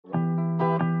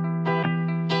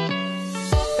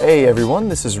Hey everyone,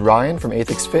 this is Ryan from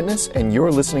AETHIX Fitness, and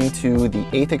you're listening to the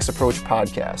AETHIX Approach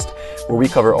podcast, where we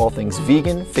cover all things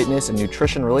vegan, fitness, and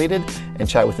nutrition related, and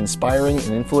chat with inspiring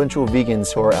and influential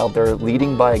vegans who are out there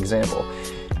leading by example.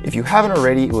 If you haven't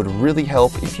already, it would really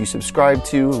help if you subscribed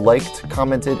to, liked,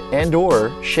 commented, and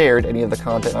or shared any of the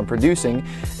content I'm producing,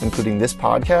 including this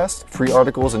podcast, free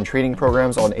articles and training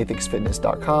programs on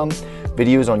aethixfitness.com,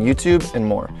 videos on YouTube, and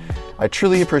more. I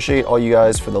truly appreciate all you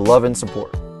guys for the love and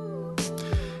support.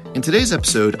 In today's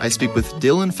episode, I speak with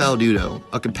Dylan Faldudo,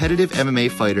 a competitive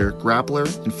MMA fighter, grappler,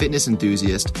 and fitness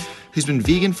enthusiast who's been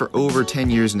vegan for over 10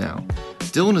 years now.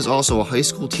 Dylan is also a high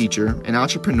school teacher, an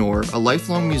entrepreneur, a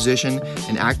lifelong musician,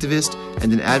 an activist,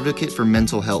 and an advocate for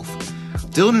mental health.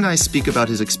 Dylan and I speak about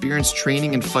his experience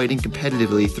training and fighting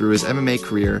competitively through his MMA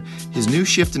career, his new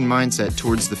shift in mindset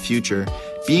towards the future,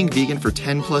 being vegan for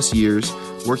 10 plus years,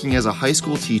 working as a high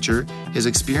school teacher, his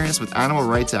experience with animal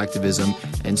rights activism,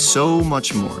 and so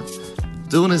much more.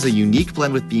 Dylan is a unique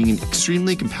blend with being an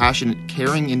extremely compassionate,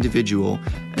 caring individual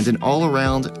and an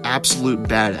all-around absolute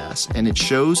badass, and it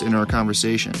shows in our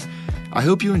conversation. I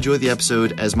hope you enjoy the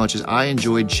episode as much as I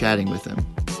enjoyed chatting with him.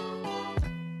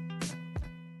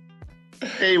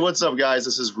 Hey, what's up, guys?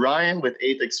 This is Ryan with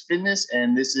AETHIX Fitness,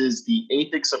 and this is the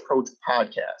AETHIX Approach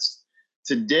podcast.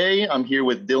 Today, I'm here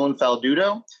with Dylan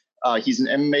Faldudo. He's an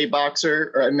MMA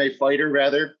boxer, or MMA fighter,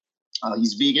 rather.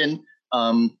 He's vegan.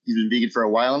 He's been vegan for a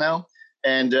while now.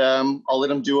 And I'll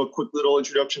let him do a quick little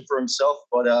introduction for himself.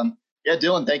 But yeah,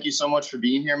 Dylan, thank you so much for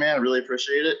being here, man. I really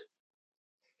appreciate it.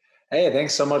 Hey,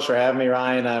 thanks so much for having me,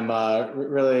 Ryan. I'm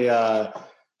really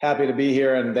happy to be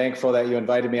here and thankful that you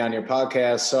invited me on your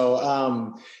podcast.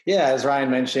 So yeah, as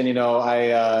Ryan mentioned, you know, I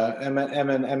am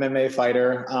an MMA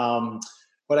fighter.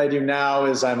 What I do now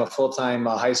is I'm a full-time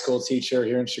high school teacher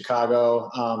here in Chicago.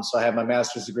 So I have my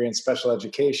master's degree in special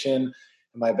education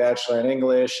and my bachelor in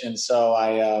English. And so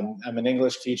I'm an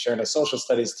English teacher and a social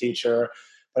studies teacher,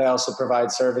 but I also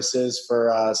provide services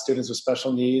for students with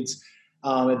special needs.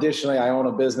 Additionally, I own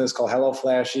a business called Hello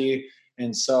Flashy.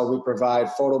 And so we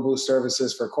provide photo booth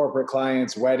services for corporate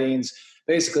clients, weddings,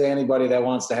 basically anybody that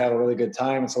wants to have a really good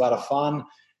time. It's a lot of fun.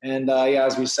 And yeah,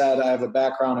 as we said, I have a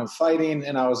background in fighting,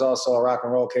 and I was also a rock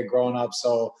and roll kid growing up,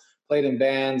 so played in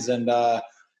bands. And now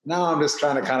I'm just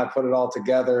trying to kind of put it all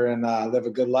together and live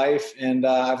a good life. And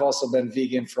I've also been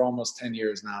vegan for almost 10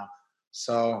 years now.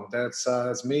 So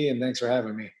that's me, and thanks for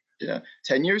having me. Yeah.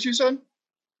 10 years, you said?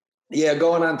 Yeah,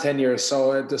 going on 10 years.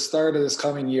 So at the start of this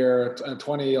coming year,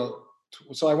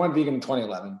 so I went vegan in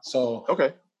 2011. So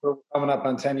okay, we're coming up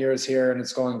on 10 years here, and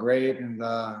it's going great, and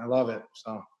I love it.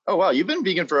 So. Oh, wow. You've been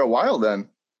vegan for a while then,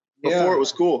 before it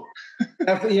was cool.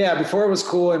 Yeah, before it was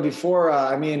cool. And before,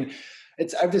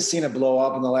 I've just seen it blow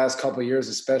up in the last couple of years,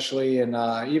 especially. And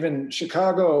even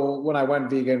Chicago, when I went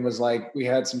vegan, was like, we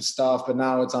had some stuff, but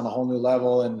now it's on a whole new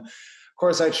level. And of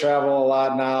course, I travel a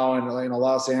lot now. And you know,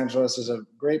 Los Angeles is a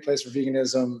great place for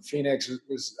veganism. Phoenix,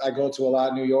 I go to a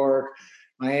lot, New York,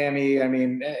 Miami. I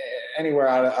mean, anywhere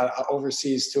out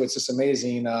overseas too. It's just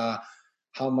amazing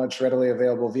how much readily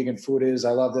available vegan food is.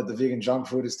 I love that the vegan junk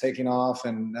food is taking off,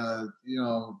 and you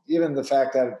know, even the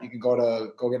fact that you can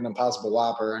go get an Impossible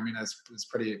Whopper. I mean, it's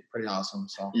pretty awesome.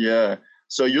 So yeah.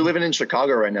 So you're living in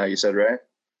Chicago right now, you said, right?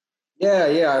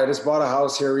 Yeah. I just bought a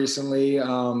house here recently.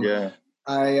 Yeah.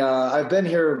 I've been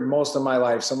here most of my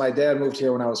life. So my dad moved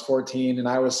here when I was 14, and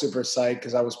I was super psyched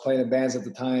because I was playing in bands at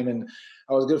the time, and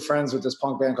I was good friends with this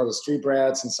punk band called the Street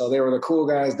Brats, and so they were the cool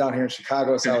guys down here in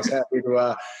Chicago. So I was happy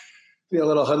to be a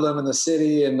little hoodlum in the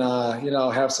city and, you know,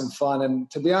 have some fun.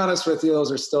 And to be honest with you, those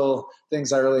are still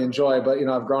things I really enjoy, but, you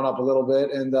know, I've grown up a little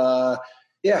bit, and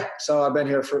yeah, so I've been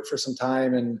here for some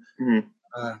time, and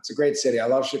it's a great city. I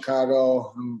love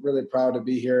Chicago. I'm really proud to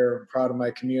be here. I'm proud of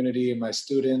my community and my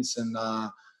students. And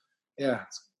yeah.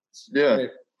 It's great.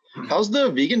 How's the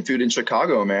vegan food in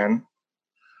Chicago, man?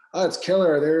 Oh, it's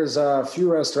killer. There's a few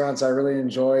restaurants I really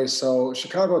enjoy. So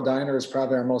Chicago Diner is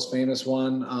probably our most famous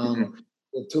one.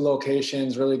 With 2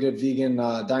 locations, really good vegan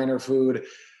diner food.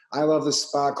 I love this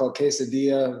spot called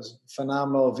Quesadilla. It's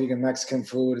phenomenal vegan Mexican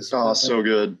food. It's so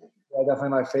good. Yeah,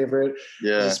 definitely my favorite.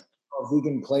 Yeah. There's a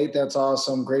vegan plate that's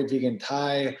awesome. Great vegan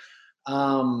Thai.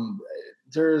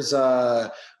 There's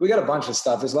we got a bunch of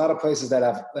stuff. There's a lot of places that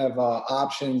have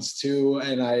options too,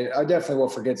 and I definitely will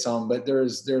forget some. But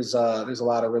there's a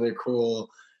lot of really cool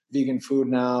vegan food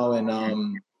now,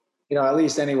 and you know, at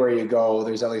least anywhere you go,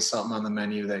 there's at least something on the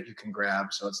menu that you can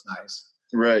grab. So it's nice.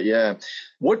 Right. Yeah.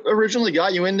 What originally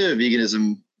got you into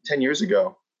veganism 10 years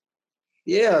ago?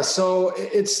 Yeah. So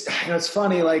it's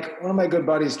funny. Like one of my good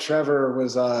buddies, Trevor,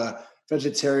 was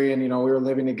vegetarian. You know, we were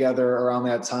living together around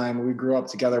that time. We grew up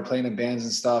together playing in bands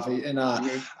and stuff. And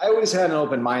I always had an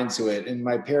open mind to it. And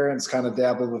my parents kind of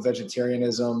dabbled with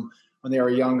vegetarianism when they were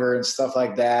younger and stuff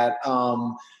like that.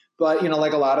 But, you know,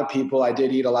 like a lot of people, I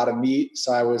did eat a lot of meat.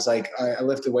 So I was like, I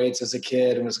lifted weights as a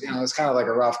kid and was, you know, I was kind of like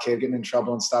a rough kid getting in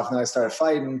trouble and stuff. And then I started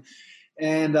fighting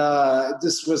and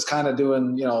this was kind of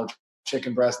doing, you know,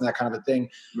 chicken breast and that kind of a thing.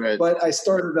 Right. But I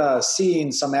started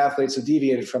seeing some athletes who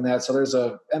deviated from that. So there's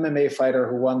a MMA fighter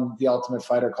who won the Ultimate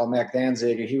Fighter called Mac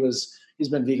Danzig. And he's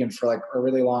been vegan for like a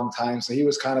really long time. So he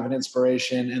was kind of an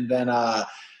inspiration. And then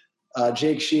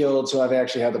Jake Shields, who I've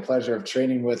actually had the pleasure of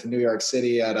training with in New York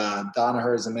City at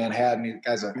Danaher's in Manhattan. The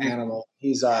guy's an animal.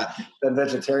 He's been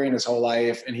vegetarian his whole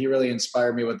life, and he really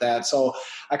inspired me with that. So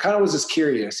I kind of was just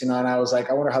curious, you know, and I was like,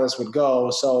 I wonder how this would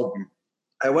go. So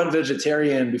I went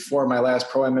vegetarian before my last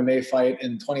pro MMA fight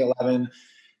in 2011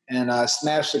 and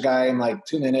smashed the guy in like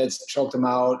 2 minutes, choked him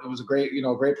out. It was a great, you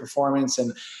know, great performance.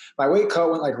 And my weight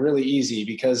cut went like really easy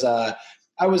because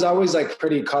I was always like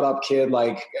pretty cut up kid.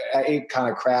 Like I ate kind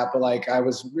of crap, but like I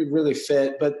was really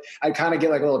fit, but I kind of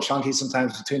get like a little chunky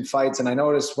sometimes between fights. And I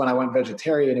noticed when I went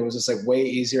vegetarian, it was just like way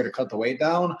easier to cut the weight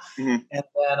down. And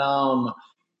then,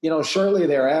 you know, shortly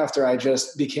thereafter, I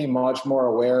just became much more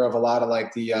aware of a lot of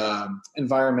like the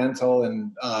environmental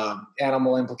and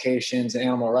animal implications and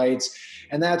animal rights.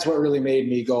 And that's what really made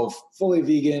me go fully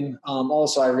vegan.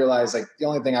 Also, I realized like the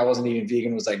only thing I wasn't eating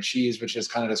vegan was like cheese, which is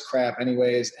kind of just crap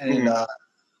anyways. And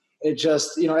it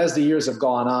just, you know, as the years have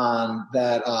gone on,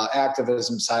 that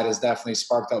activism side has definitely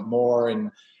sparked up more.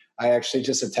 And I actually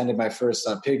just attended my first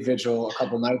pig vigil a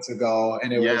couple nights ago,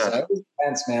 and it was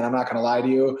intense, man. I'm not going to lie to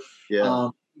you. You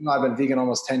know, I've been vegan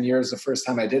almost 10 years. The first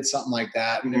time I did something like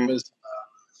that, and it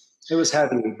was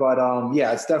heavy. But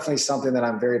yeah, it's definitely something that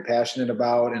I'm very passionate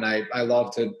about, and I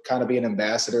love to kind of be an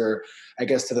ambassador, I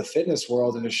guess, to the fitness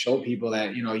world and to show people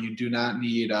that, you know, you do not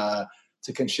need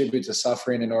to contribute to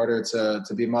suffering in order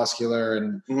to be muscular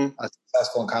and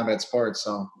successful in combat sports.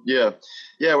 So yeah,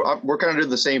 we're kind of doing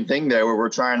the same thing there, where we're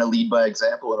trying to lead by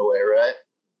example in a way, right?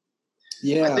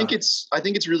 Yeah, I think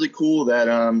it's really cool that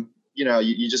you know,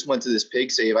 you just went to this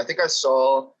pig save. I think I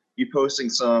saw you posting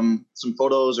some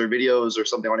photos or videos or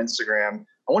something on Instagram.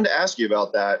 I wanted to ask you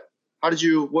about that. How did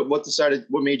you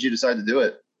what made you decide to do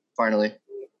it finally?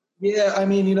 Yeah, I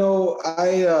mean, you know,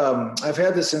 I've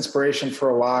had this inspiration for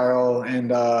a while,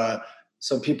 and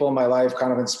some people in my life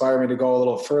kind of inspired me to go a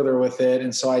little further with it.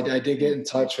 And so I did get in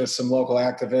touch with some local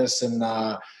activists, and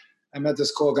I met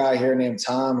this cool guy here named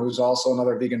Tom, who's also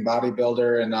another vegan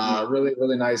bodybuilder and really,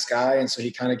 really nice guy. And so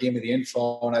he kind of gave me the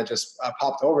info, and I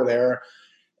popped over there.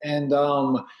 And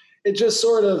it just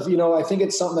sort of, you know, I think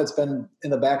it's something that's been in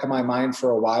the back of my mind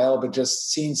for a while, but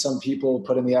just seeing some people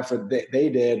put in the effort that they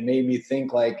did made me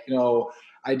think like, you know,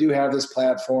 I do have this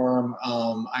platform.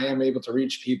 I am able to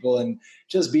reach people, and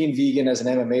just being vegan as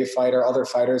an MMA fighter, other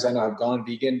fighters I know have gone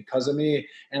vegan because of me.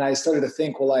 And I started to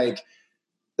think, well, like,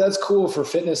 that's cool for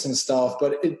fitness and stuff,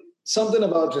 but something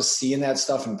about just seeing that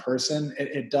stuff in person,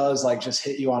 it does like just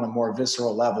hit you on a more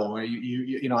visceral level where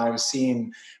you know, I was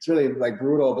seeing, it's really like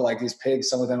brutal, but like these pigs,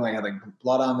 some of them like had like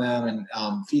blood on them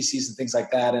and feces and things like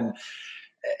that. And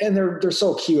they're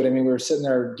so cute. I mean, we were sitting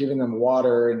there giving them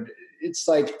water, and it's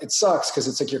like, it sucks because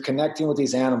it's like you're connecting with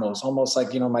these animals, almost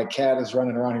like, you know, my cat is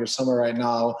running around here somewhere right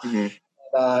now.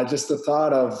 Just the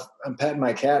thought of I'm petting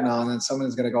my cat now and then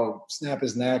someone's going to go snap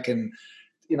his neck, and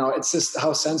you know, it's just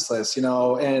how senseless, you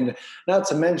know, and not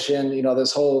to mention, you know,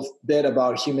 this whole bit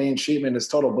about humane treatment is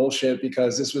total bullshit,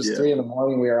 because this was 3 a.m.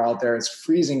 we were out there. It's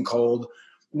freezing cold.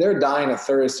 And they're dying of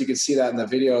thirst. You could see that in the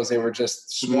videos. They were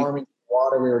just swarming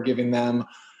water we were giving them.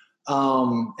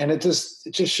 And it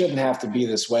just shouldn't have to be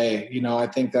this way. You know, I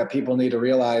think that people need to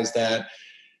realize that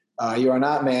you are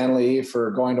not manly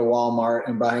for going to Walmart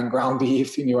and buying ground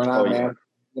beef, and you are not manly.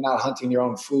 You're not hunting your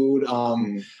own food.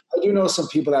 I do know some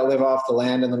people that live off the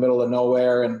land in the middle of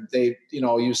nowhere, and they, you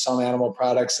know, use some animal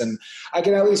products, and I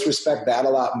can at least respect that a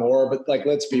lot more. But like,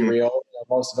 let's be real. You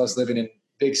know, most of us living in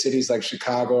big cities like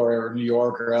Chicago or New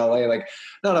York or LA, like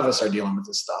none of us are dealing with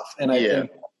this stuff. And I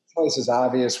think the choice is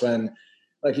obvious when,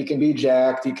 like, you can be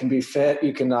jacked, you can be fit,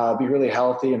 you can be really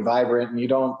healthy and vibrant, and you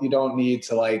don't need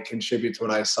to like contribute to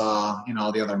what I saw, you know,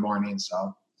 the other morning.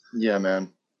 So yeah,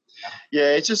 man.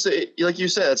 Yeah, it's just like you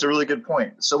said, it's a really good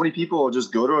point. So many people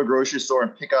just go to a grocery store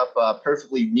and pick up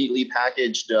perfectly neatly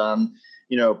packaged,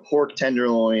 you know, pork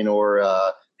tenderloin or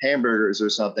hamburgers or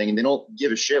something, and they don't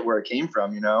give a shit where it came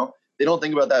from. You know, they don't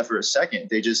think about that for a second.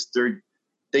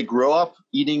 They grow up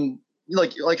eating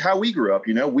like how we grew up.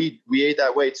 You know, we ate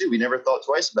that way too. We never thought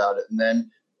twice about it, and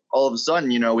then all of a sudden,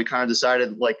 we kind of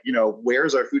decided, like,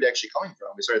 where's our food actually coming from?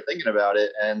 We started thinking about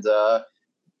it. And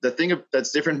the thing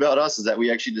that's different about us is that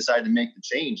we actually decided to make the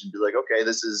change and be like, okay,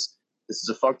 this is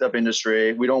a fucked up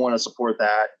industry. We don't want to support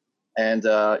that. And,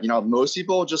 most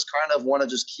people just kind of want to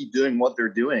just keep doing what they're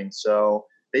doing. So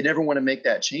they never want to make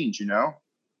that change,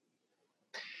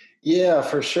 Yeah,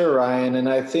 for sure, Ryan. And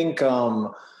I think,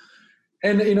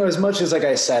 as much as, like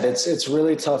I said, it's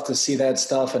really tough to see that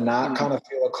stuff and not kind of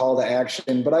feel a call to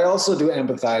action. But I also do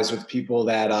empathize with people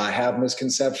that have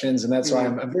misconceptions, and that's why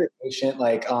I'm very patient.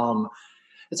 Like,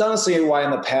 it's honestly why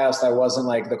in the past I wasn't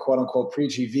like the quote unquote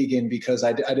preachy vegan, because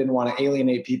I didn't want to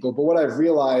alienate people. But what I've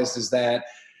realized is that,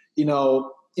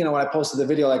 when I posted the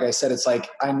video, like I said, it's like,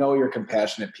 I know you're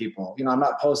compassionate people. I'm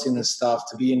not posting this stuff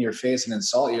to be in your face and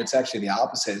insult you. It's actually the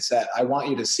opposite. It's that I want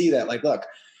you to see that, like, look,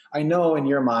 I know in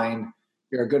your mind,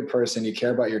 you're a good person. You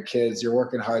care about your kids. You're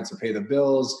working hard to pay the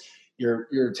bills.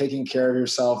 You're taking care of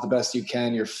yourself the best you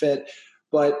can. You're fit,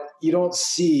 but you don't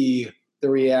see the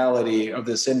reality of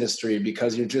this industry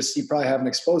because you probably haven't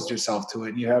exposed yourself to it.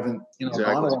 And you haven't, Exactly.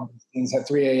 gone around these things at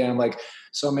 3 a.m. like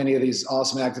so many of these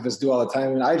awesome activists do all the time.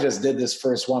 I mean, I just did this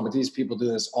first one, but these people do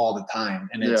this all the time.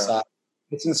 And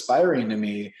it's inspiring to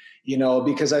me,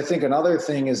 because I think another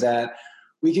thing is that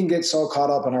we can get so caught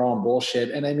up in our own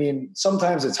bullshit. And I mean,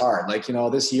 sometimes it's hard. Like,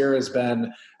 this year has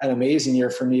been an amazing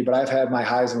year for me, but I've had my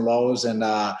highs and lows, and,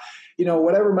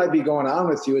 whatever might be going on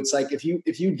with you, it's like, if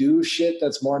you do shit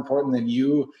that's more important than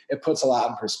you, it puts a lot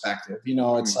in perspective.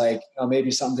 It's like,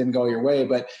 maybe something didn't go your way,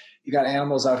 but you got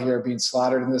animals out here being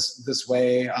slaughtered in this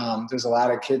way. There's a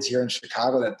lot of kids here in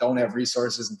Chicago that don't have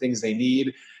resources and things they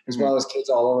need, as well as kids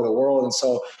all over the world. And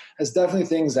so it's definitely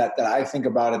things that I think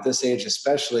about at this age,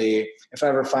 especially if I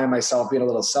ever find myself being a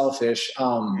little selfish.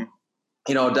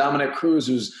 Dominic Cruz,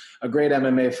 who's a great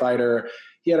MMA fighter,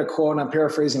 he had a quote, and I'm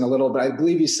paraphrasing a little, but I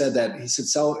believe he said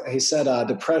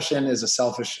depression is a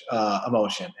selfish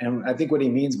emotion. And I think what he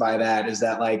means by that is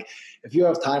that, like, if you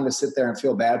have time to sit there and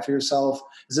feel bad for yourself,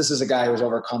 because this is a guy who's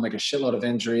overcome like a shitload of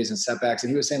injuries and setbacks.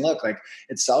 And he was saying, look, like,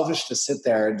 it's selfish to sit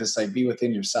there and just like be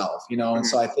within yourself, And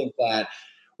so I think that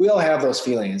we all have those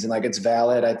feelings, and like, it's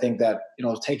valid. I think that,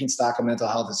 taking stock of mental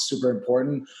health is super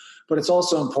important, but it's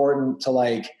also important to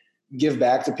like give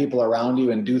back to people around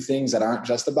you and do things that aren't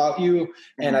just about you.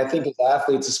 And I think as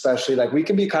athletes, especially, like, we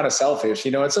can be kind of selfish,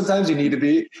 and sometimes you need to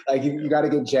be like, you got to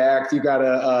get jacked. You got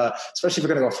to, especially if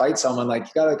you're going to go fight someone, like,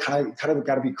 you got to kind of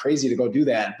got to be crazy to go do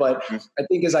that. But I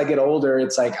think as I get older,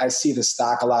 it's like, I see the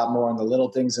stock a lot more on the little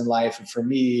things in life. And for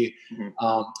me,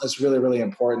 it's really, really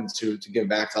important to give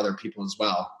back to other people as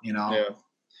well. Yeah,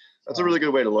 that's a really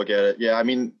good way to look at it. Yeah. I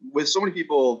mean, with so many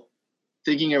people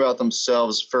thinking about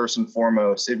themselves first and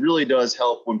foremost, it really does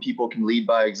help when people can lead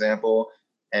by example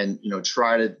and,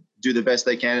 try to do the best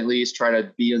they can, at least try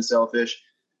to be unselfish.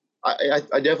 I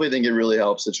definitely think it really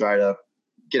helps to try to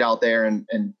get out there and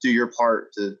do your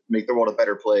part to make the world a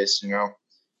better place,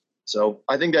 So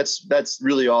I think that's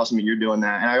really awesome that you're doing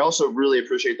that. And I also really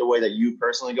appreciate the way that you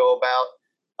personally go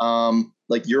about,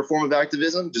 like, your form of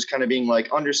activism, just kind of being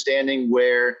like understanding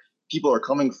where people are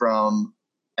coming from,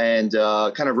 and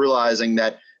kind of realizing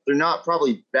that they're not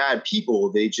probably bad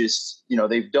people. They just,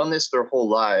 they've done this their whole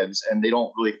lives and they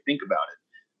don't really think about it.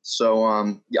 So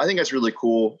I think that's really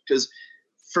cool, because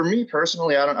for me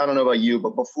personally, I don't know about you,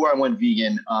 but before I went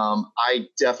vegan, I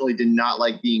definitely did not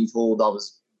like being told I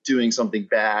was doing something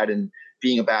bad and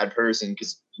being a bad person,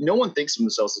 because no one thinks of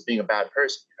themselves as being a bad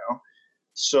person,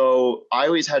 So I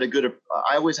always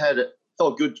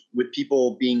felt good with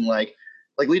people being like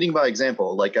leading by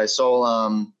example. Like, I saw,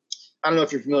 I don't know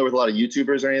if you're familiar with a lot of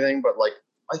YouTubers or anything, but like,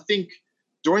 I think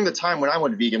during the time when I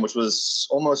went vegan, which was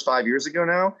almost 5 years ago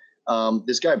now,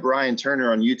 this guy, Brian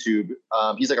Turner on YouTube,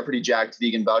 he's like a pretty jacked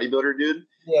vegan bodybuilder dude.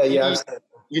 Yeah.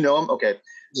 You know him? Okay.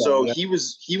 Yeah, so yeah.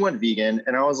 he went vegan,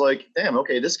 and I was like, damn,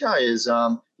 okay, this guy is,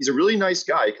 he's a really nice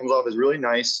guy. He comes off as really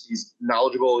nice. He's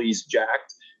knowledgeable. He's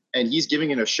jacked, and he's giving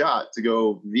it a shot to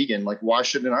go vegan. Like, why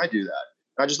shouldn't I do that?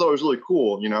 And I just thought it was really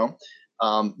cool,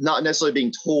 not necessarily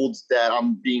being told that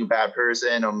I'm being a bad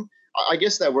person. I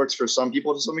guess that works for some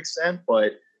people to some extent,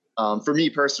 but for me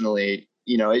personally,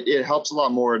 it helps a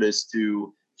lot more just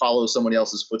to follow somebody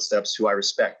else's footsteps who I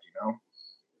respect,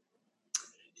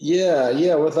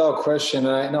 Yeah, without question.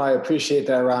 And I appreciate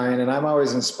that, Ryan. And I'm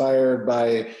always inspired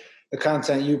by the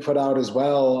content you put out as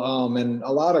well. And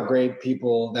a lot of great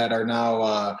people that are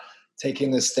now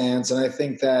taking this stance. And I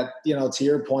think that, to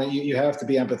your point, you have to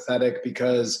be empathetic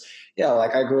because,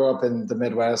 like, I grew up in the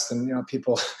Midwest, and,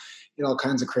 people, all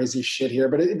kinds of crazy shit here.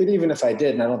 But even if I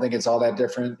didn't, I don't think it's all that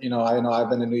different. I know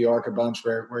I've been in New York a bunch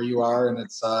where you are, and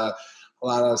it's a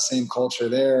lot of the same culture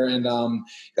there. And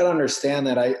got to understand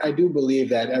that I do believe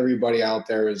that everybody out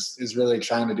there is really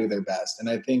trying to do their best. And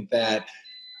I think that,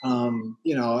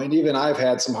 you know, and even I've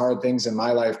had some hard things in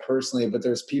my life personally, but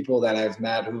there's people that I've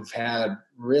met who've had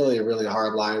really, really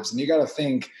hard lives. And you got to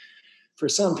think, for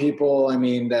some people, I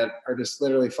mean, that are just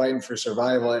literally fighting for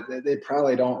survival, they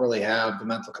probably don't really have the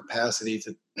mental capacity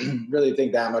to really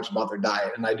think that much about their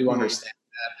diet. And I do understand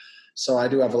that. So I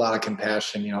do have a lot of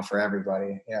compassion, you know, for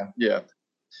everybody. Yeah. Yeah.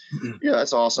 Yeah.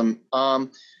 That's awesome.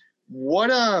 So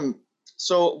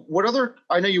what other,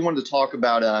 I know you wanted to talk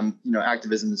about, you know,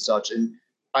 activism and such, and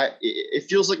it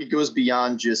feels like it goes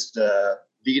beyond just,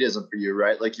 veganism for you,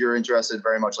 right? Like you're interested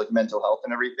very much like mental health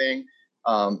and everything.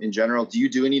 In general, do you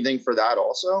do anything for that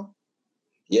also?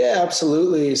 Yeah,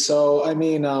 absolutely. So, I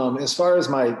mean, as far as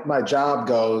my job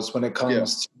goes, when it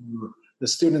comes to the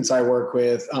students I work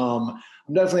with, I'm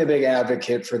definitely a big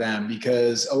advocate for them,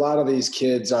 because a lot of these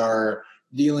kids are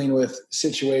dealing with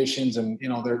situations, and you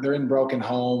know, they're in broken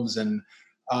homes, and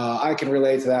I can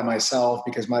relate to that myself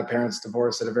because my parents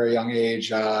divorced at a very young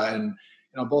age, and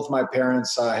you know, both my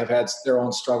parents have had their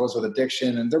own struggles with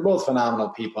addiction, and they're both phenomenal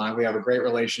people. And we have a great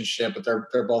relationship, but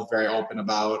they're both very open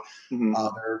about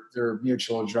their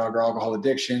mutual drug or alcohol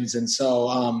addictions. And so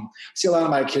I see a lot of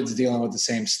my kids dealing with the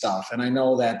same stuff. And I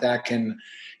know that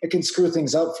it can screw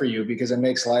things up for you because it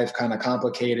makes life kind of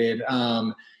complicated.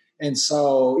 And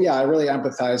so, yeah, I really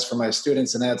empathize for my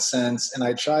students in that sense. And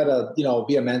I try to, you know,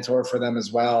 be a mentor for them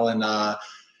as well. And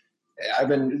I've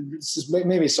been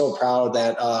maybe so proud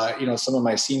that, you know, some of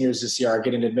my seniors this year are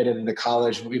getting admitted into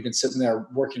college. We've been sitting there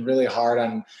working really hard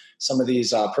on some of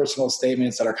these personal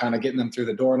statements that are kind of getting them through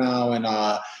the door now. And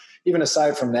even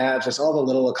aside from that, just all the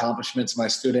little accomplishments of my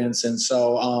students. And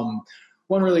so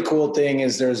one really cool thing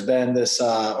is there's been this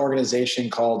organization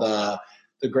called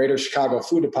the Greater Chicago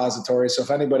Food Depository. So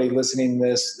if anybody listening to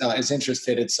this is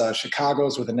interested, it's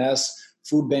Chicago's with an S,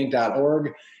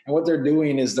 foodbank.org. And what they're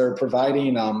doing is they're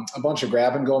providing a bunch of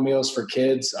grab-and-go meals for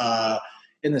kids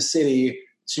in the city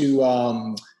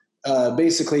to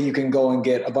basically you can go and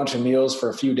get a bunch of meals for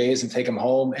a few days and take them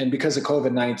home. And because of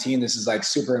COVID-19, this is like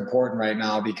super important right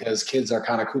now because kids are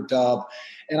kind of cooped up.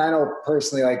 And I know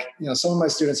personally, like, you know, some of my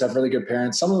students have really good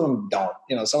parents. Some of them don't.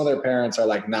 You know, some of their parents are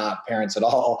like not parents at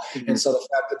all. And so the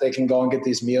fact that they can go and get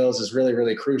these meals is really,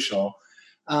 really crucial.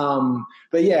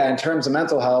 But yeah, in terms of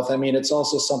mental health, I mean, it's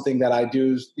also something that I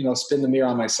do, you know, spin the mirror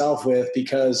on myself with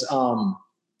because,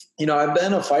 you know, I've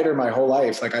been a fighter my whole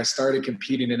life. Like I started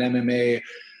competing in MMA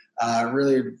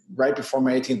really right before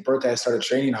my 18th birthday. I started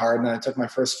training hard, and I took my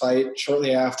first fight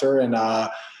shortly after. And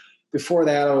before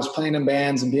that, I was playing in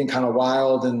bands and being kind of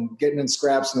wild and getting in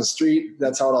scraps in the street.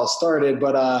 That's how it all started.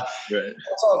 But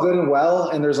It's all good and well,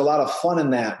 and there's a lot of fun in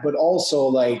that. But also,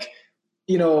 like,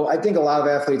 you know, I think a lot of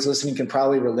athletes listening can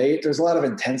probably relate. There's a lot of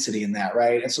intensity in that,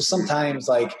 right? And so sometimes,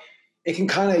 like, it can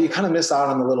you kind of miss out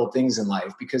on the little things in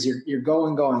life because you're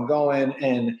going.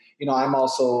 And, you know, I'm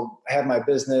also have my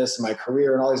business and my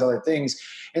career and all these other things.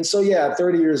 And so, yeah, at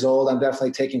 30 years old, I'm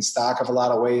definitely taking stock of a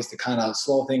lot of ways to kind of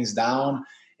slow things down.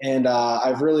 And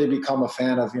I've really become a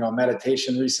fan of, you know,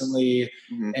 meditation recently.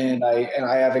 And I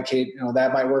advocate, you know,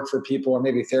 that might work for people, or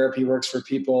maybe therapy works for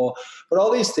people. But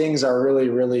all these things are really,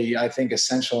 really, I think,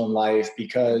 essential in life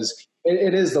because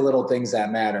it is the little things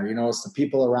that matter. You know, it's the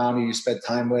people around you spend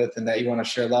time with and that you want to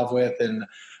share love with. And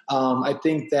I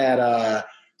think that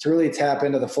to really tap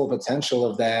into the full potential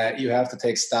of that, you have to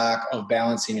take stock of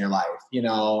balancing your life, you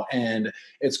know. And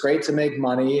it's great to make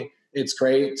money. It's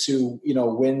great to, you know,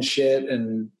 win shit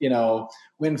and, you know,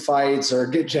 win fights or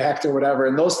get jacked or whatever.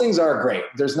 And those things are great.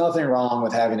 There's nothing wrong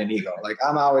with having an ego. Like,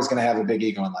 I'm always going to have a big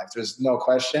ego in life. There's no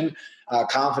question.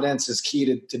 Confidence is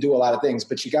key to do a lot of things,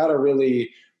 but you got to really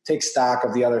take stock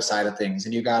of the other side of things.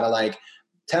 And you got to, like,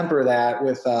 temper that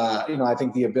with, you know, I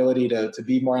think the ability to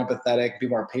be more empathetic, be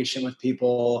more patient with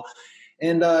people.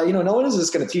 And, you know, no one is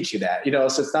just going to teach you that, you know.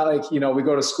 So it's not like, you know, we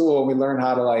go to school and we learn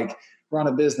how to, like, run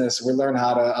a business, we learn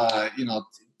how to, you know,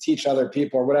 teach other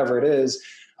people or whatever it is,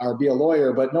 or be a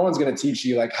lawyer, but no one's going to teach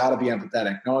you, like, how to be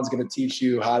empathetic. No one's going to teach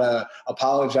you how to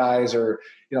apologize or,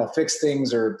 you know, fix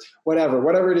things or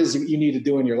whatever it is you need to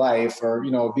do in your life, or,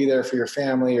 you know, be there for your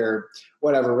family or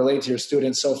whatever, relate to your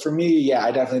students. So for me, yeah,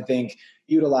 I definitely think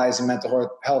utilizing mental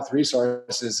health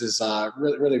resources is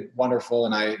really, really wonderful.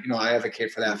 And I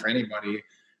advocate for that for anybody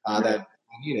that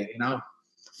need it, you know?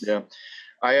 Yeah.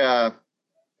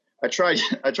 I tried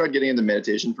getting into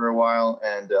meditation for a while,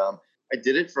 and I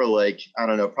did it for, like, I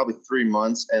don't know, probably 3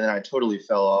 months, and then I totally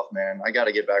fell off, man. I got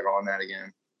to get back on that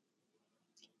again.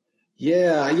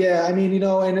 Yeah. I mean, you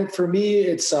know, and for me,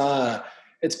 it's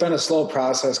been a slow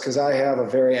process because I have a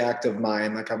very active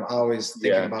mind. Like, I'm always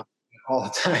thinking about all the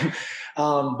time.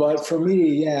 But for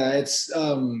me, yeah, it's,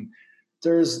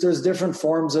 there's different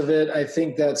forms of it. I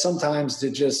think that sometimes to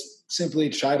just simply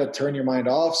try to turn your mind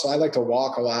off. So I like to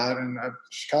walk a lot, and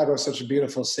Chicago is such a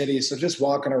beautiful city. So just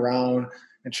walking around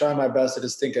and trying my best to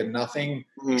just think of nothing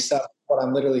except what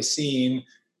I'm literally seeing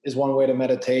is one way to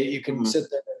meditate. You can sit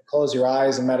there and close your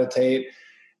eyes and meditate.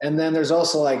 And then there's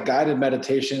also like guided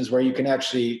meditations where you can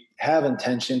actually have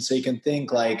intention. So you can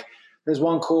think like, there's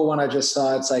one cool one I just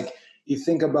saw. It's like, you could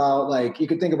think about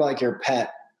like your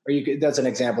pet, or that's an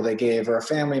example they gave, or a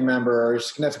family member or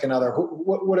significant other,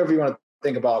 whatever you want to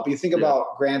think about. But you think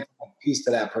about granting peace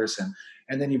to that person,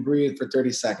 and then you breathe for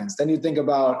 30 seconds. Then you think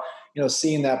about,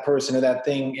 seeing that person or that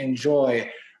thing enjoy.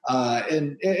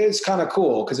 And it's kind of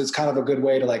cool because it's kind of a good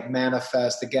way to like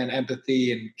manifest, again,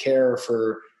 empathy and care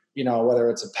for, whether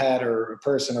it's a pet or a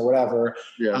person or whatever.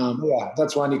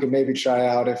 That's one you can maybe try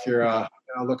out if you're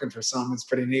looking for something. It's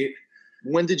pretty neat.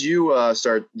 When did you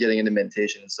start getting into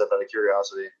meditation and stuff, out of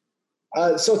curiosity?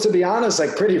 So to be honest,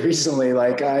 like pretty recently,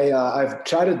 like I've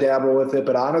tried to dabble with it,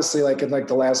 but honestly, like in like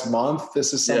the last month,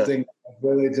 this is something I've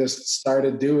really just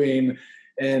started doing.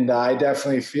 And I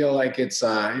definitely feel like it's,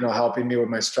 helping me with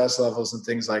my stress levels and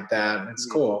things like that. And it's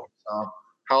cool. So,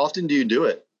 how often do you do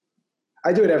it?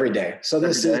 I do it every day. So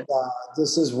this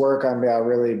is work I'm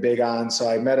really big on. So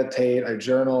I meditate, I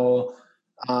journal.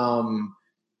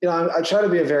 I try to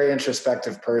be a very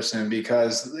introspective person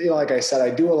because, like I said, I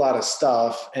do a lot of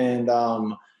stuff, and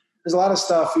there's a lot of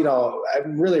stuff,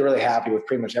 I'm really, really happy with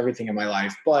pretty much everything in my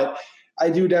life, but I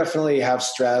do definitely have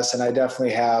stress, and I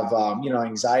definitely have,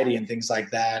 anxiety and things like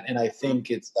that. And I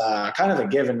think it's kind of a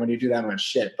given when you do that much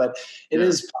shit, but it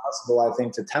is possible, I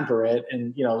think, to temper it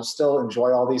and, still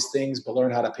enjoy all these things, but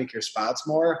learn how to pick your spots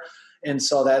more. And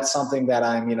so that's something that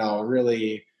I'm,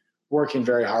 really working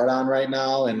very hard on right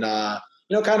now. And,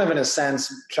 kind of in a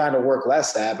sense, trying to work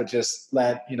less at, but just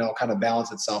let, kind of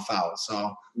balance itself out.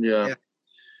 So, yeah.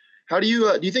 How do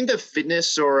you think that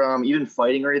fitness or even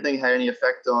fighting or anything had any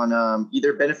effect on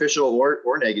either beneficial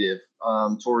or negative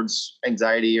towards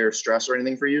anxiety or stress or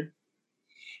anything for you?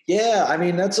 Yeah, I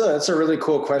mean, that's a really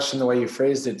cool question, the way you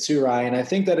phrased it too, Ryan. I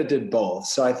think that it did both.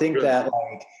 So I think that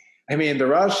the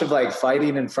rush of like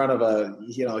fighting in front of a,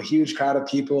 huge crowd of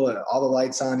people and all the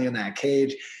lights on you in that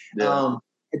cage,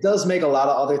 it does make a lot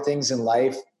of other things in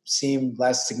life seem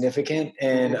less significant.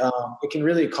 And it can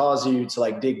really cause you to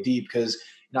like dig deep because,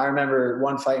 I remember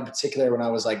one fight in particular when I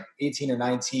was like 18 or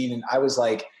 19, and I was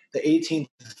like the 18th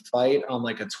fight on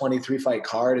like a 23 fight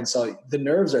card. And so the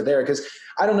nerves are there because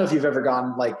I don't know if you've ever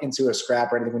gone like into a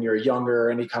scrap or anything when you're younger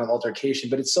or any kind of altercation,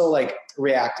 but it's so like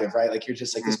reactive, right? Like you're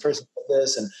just like, this person did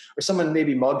this, or someone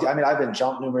maybe mugged you. I mean, I've been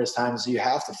jumped numerous times, so you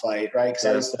have to fight, right?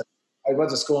 Because I went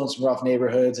to school in some rough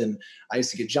neighborhoods and I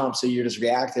used to get jumped. So you're just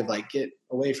reactive, like get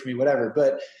away from me, whatever.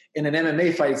 But in an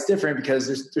MMA fight, it's different because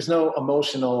there's no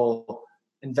emotional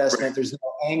investment. There's no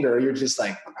anger. You're just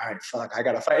like, all right, fuck, I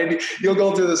got to fight. And you'll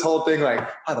go through this whole thing like,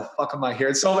 why the fuck am I here?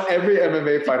 And so every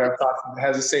MMA fighter I've talked to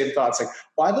has the same thoughts. Like,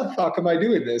 why the fuck am I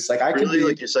doing this? Like, I could be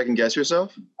like, you second guess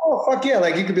yourself? Oh, fuck yeah.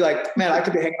 Like you could be like, man, I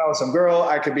could be hanging out with some girl.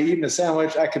 I could be eating a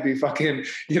sandwich. I could be fucking,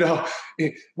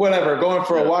 whatever, going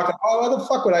for a walk. Like, oh, why the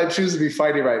fuck would I choose to be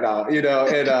fighting right now?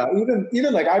 And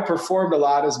even like I performed a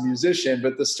lot as a musician,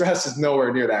 but the stress is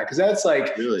nowhere near that. Cause that's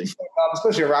like,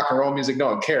 especially in rock and roll music, no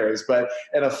one cares. But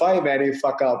in a fight, man, you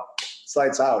fuck up, it's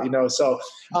lights out, So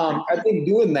I think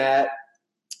doing that,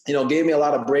 gave me a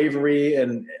lot of bravery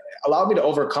and allowed me to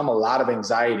overcome a lot of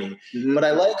anxiety. But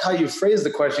I like how you phrased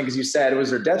the question because you said, was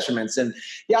there detriments? And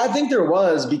yeah, I think there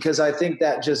was, because I think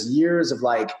that just years of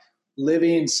like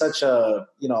living such a,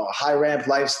 high ramp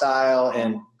lifestyle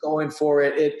and going for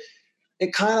it,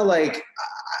 it kind of like,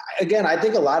 again, I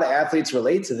think a lot of athletes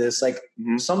relate to this. Like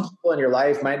some people in your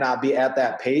life might not be at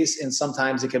that pace, and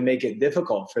sometimes it can make it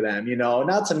difficult for them,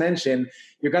 not to mention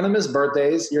you're going to miss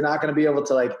birthdays. You're not going to be able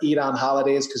to like eat on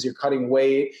holidays because you're cutting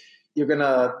weight. You're going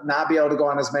to not be able to go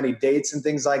on as many dates and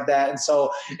things like that. And so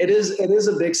it is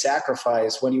a big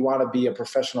sacrifice when you want to be a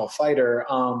professional fighter.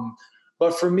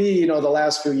 But for me, the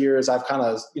last few years, I've kind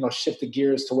of, shifted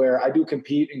gears to where I do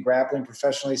compete in grappling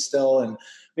professionally still. And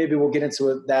maybe we'll get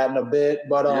into that in a bit,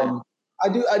 but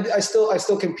I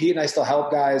still compete and I still help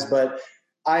guys, but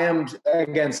I am,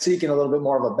 again, seeking a little bit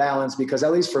more of a balance because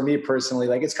at least for me personally,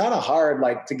 like it's kind of hard,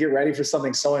 like to get ready for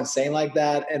something so insane like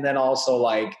that. And then also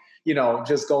like,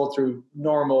 just go through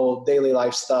normal daily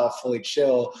life stuff, fully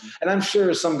chill. And I'm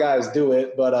sure some guys do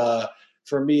it, but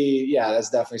for me, yeah,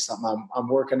 that's definitely something I'm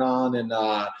working on and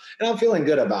I'm feeling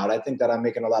good about. I think that I'm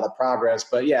making a lot of progress,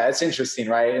 but yeah, it's interesting,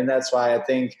 right? And that's why I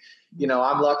think,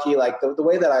 I'm lucky. Like the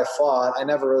way that I fought, I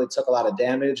never really took a lot of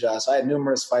damage. So I had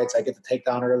numerous fights. I get to take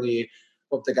down early,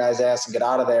 whoop the guy's ass and get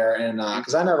out of there. And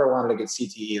because I never wanted to get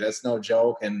CTE, that's no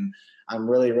joke. And I'm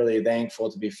really, really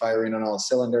thankful to be firing on all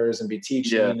cylinders and be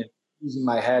teaching and using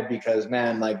my head because,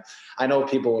 man, like I know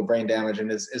people with brain damage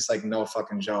and it's like no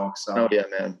fucking joke. So. Oh yeah,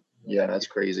 man. Yeah, that's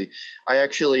crazy. I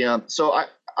actually, so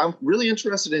I'm really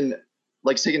interested in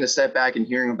like taking a step back and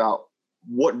hearing about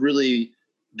what really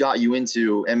got you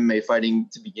into MMA fighting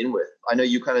to begin with. I know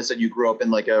you kind of said you grew up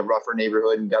in like a rougher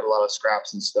neighborhood and got a lot of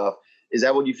scraps and stuff. Is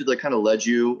that what you feel like kind of led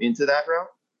you into that route?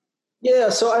 Yeah,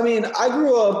 so I mean, I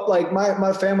grew up like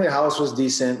my family house was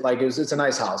decent, like it's a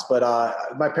nice house, but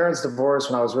my parents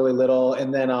divorced when I was really little,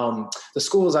 and then the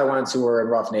schools I went to were in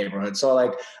rough neighborhoods. So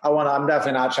like I'm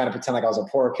definitely not trying to pretend like I was a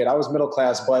poor kid. I was middle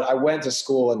class, but I went to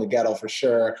school in the ghetto for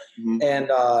sure,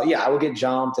 and I would get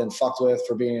jumped and fucked with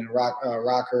for being a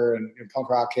rocker and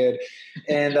punk rock kid,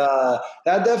 and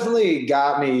that definitely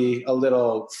got me a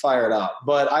little fired up.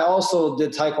 But I also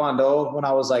did Taekwondo when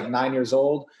I was like 9 years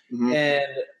old, and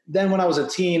then when I was a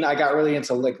teen, I got really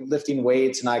into like lifting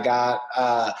weights, and I got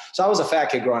so I was a fat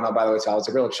kid growing up, by the way. So I was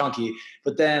like real chunky.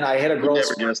 But then I hit a growth. You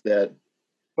would never guess that.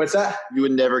 What's that? You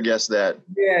would never guess that.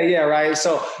 Yeah, right.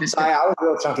 So I was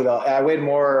real chunky though. I weighed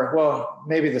more, well,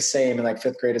 maybe the same in like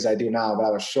fifth grade as I do now, but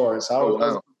I was short.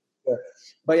 So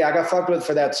but yeah, I got fucked with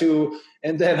for that too.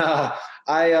 And then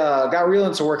I got real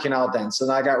into working out then. So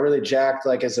then I got really jacked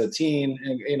like as a teen,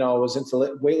 and was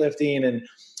into weightlifting, and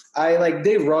I like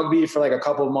did rugby for like a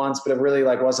couple of months, but it really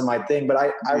like wasn't my thing.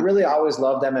 But I really always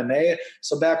loved MMA.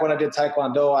 So back when I did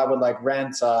Taekwondo, I would like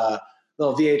rent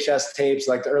little VHS tapes,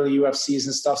 like the early UFCs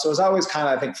and stuff. So it was always kind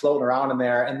of, I think, floating around in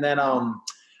there. And then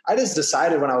I just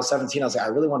decided when I was 17, I was like, I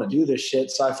really want to do this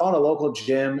shit. So I found a local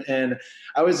gym, and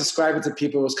I always describe it to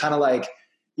people. It was kind of like,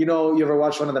 you ever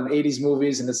watch one of them 80s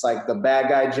movies and it's like the bad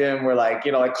guy gym where like,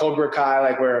 like Cobra Kai,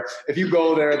 like where if you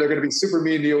go there, they're going to be super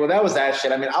mean to you. Well, that was that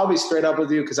shit. I mean, I'll be straight up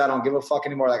with you because I don't give a fuck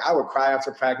anymore. Like I would cry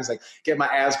after practice, like get my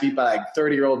ass beat by like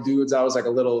 30-year-old dudes. I was like a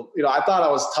little, I thought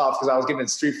I was tough because I was getting in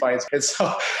street fights. And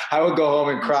so I would go home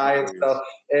and cry and stuff.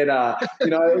 And,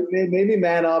 it made me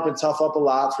man up and tough up a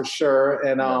lot for sure.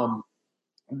 And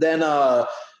then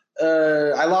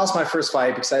I lost my first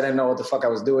fight because I didn't know what the fuck I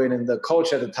was doing. And the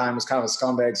coach at the time was kind of a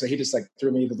scumbag. So he just like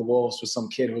threw me to the wolves with some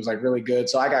kid who was like really good.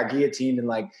 So I got guillotined in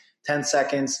like 10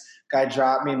 seconds. Guy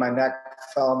dropped me. My neck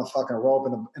fell on the fucking rope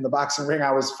in the boxing ring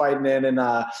I was fighting in. And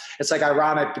it's like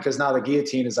ironic because now the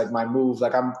guillotine is like my move.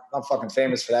 Like I'm fucking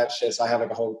famous for that shit. So I have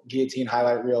like a whole guillotine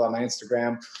highlight reel on my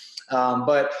Instagram.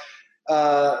 But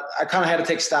I kind of had to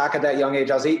take stock at that young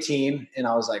age. I was 18 and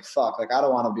I was like, fuck, like, I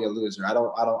don't want to be a loser. I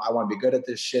want to be good at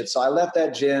this shit. So I left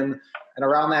that gym. And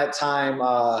around that time,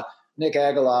 Nick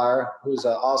Aguilar, who's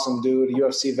an awesome dude, a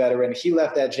UFC veteran, he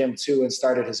left that gym too and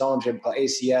started his own gym called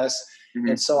ACS.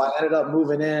 And so I ended up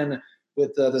moving in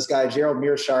with this guy, Gerald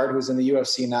Mearshard, who's in the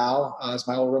UFC now. It's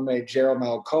my old roommate, Gerald, my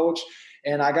old coach.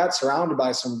 And I got surrounded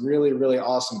by some really, really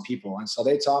awesome people. And so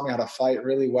they taught me how to fight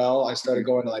really well. I started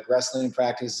going to like wrestling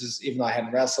practices, even though I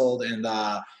hadn't wrestled. And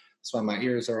that's why my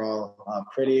ears are all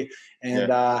pretty.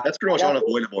 And that's pretty much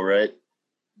unavoidable, right?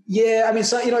 Yeah. I mean,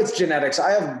 so, it's genetics.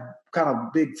 I have kind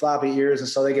of big floppy ears, and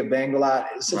so they get banged a lot.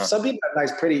 So some people have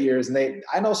nice, pretty ears, and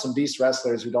I know some beast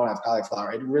wrestlers who don't have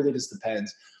cauliflower. It really just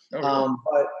depends.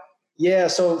 But yeah,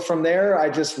 so from there, I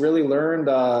just really learned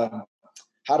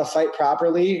how to fight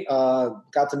properly.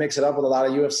 Got to mix it up with a lot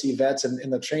of UFC vets in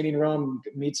the training room,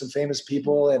 meet some famous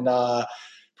people, and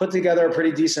put together a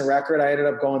pretty decent record. I ended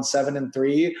up going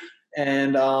 7-3.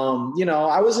 And,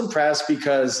 I was impressed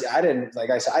because I didn't, like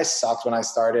I said, I sucked when I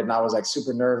started, and I was like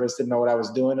super nervous, didn't know what I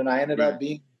was doing. And I ended up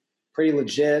being pretty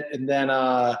legit. And then,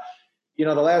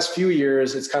 the last few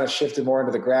years, it's kind of shifted more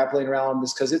into the grappling realm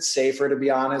just because it's safer, to be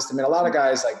honest. I mean, a lot of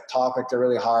guys like talk like they're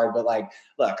really hard, but like,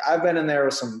 look, I've been in there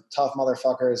with some tough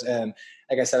motherfuckers. And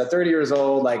like I said, at 30 years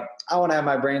old, like I want to have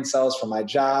my brain cells for my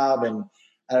job, and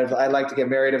I'd like to get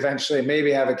married eventually, maybe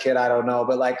have a kid. I don't know.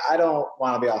 But like, I don't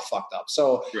want to be all fucked up.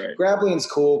 So grappling's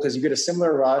cool because you get a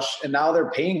similar rush, and now they're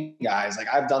paying guys.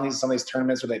 Like I've done some of these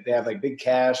tournaments where they have like big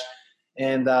cash,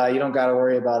 and you don't got to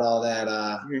worry about all that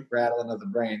rattling of the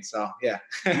brain. So yeah.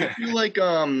 Do you feel like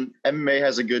MMA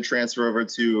has a good transfer over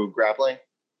to grappling?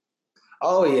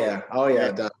 Oh yeah,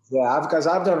 it does. Yeah, because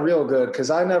I've done real good because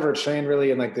I never trained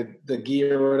really in like the gi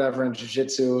or whatever in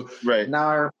jiu-jitsu. Right. Now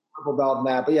I'm purple belt in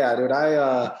that. But yeah, dude,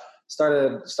 I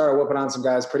started whooping on some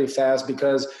guys pretty fast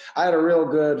because I had a real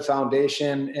good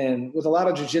foundation. And with a lot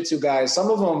of jiu-jitsu guys, some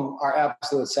of them are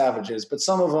absolute savages, but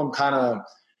some of them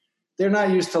they're not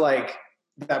used to like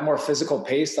that more physical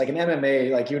pace. Like in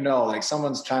MMA, like, like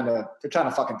someone's they're trying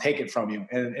to fucking take it from you.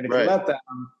 And if you let them,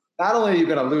 not only are you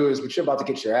going to lose, but you're about to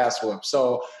get your ass whooped.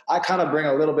 So I kind of bring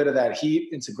a little bit of that heat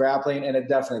into grappling, and it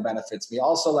definitely benefits me.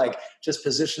 Also, like, just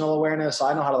positional awareness. So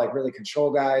I know how to, like, really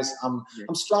control guys. I'm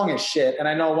strong as shit. And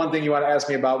I know one thing you want to ask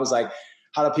me about was, like,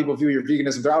 how do people view your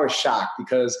veganism? They're always shocked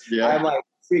because I'm, like,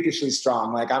 freakishly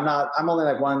strong. Like, I'm only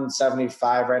like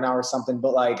 175 right now or something,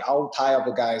 but, like, I'll tie up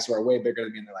with guys who are way bigger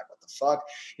than me, and they're like, what the fuck?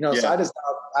 You know, so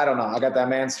I don't know. I got that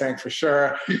man strength for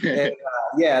sure. And,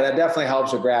 that definitely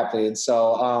helps with grappling. And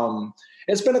so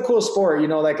it's been a cool sport. You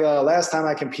know, like last time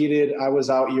I competed, I was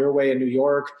out your way in New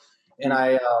York. And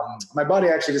my buddy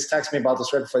actually just texted me about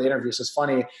this right before the interview. So it's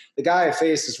funny. The guy I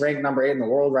faced is ranked number 8 in the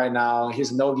world right now.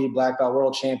 He's a no-gi black belt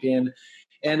world champion.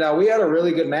 And we had a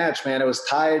really good match, man. It was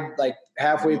tied like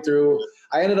halfway through.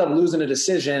 I ended up losing a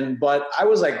decision, but I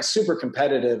was like super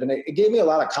competitive. And it gave me a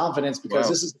lot of confidence because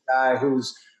this is a guy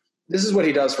this is what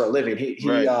he does for a living. He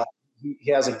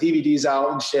has like DVDs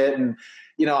out and shit. And,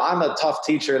 you know, I'm a tough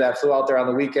teacher that flew out there on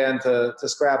the weekend to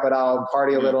scrap it out and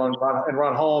party a little and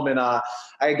run home. And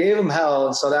I gave him hell.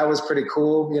 And so that was pretty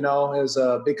cool. You know, it was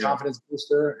a big confidence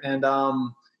booster. And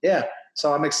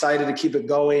so I'm excited to keep it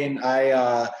going.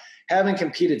 I haven't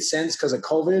competed since because of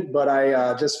COVID, but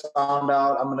I just found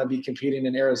out I'm going to be competing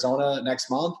in Arizona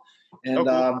next month. And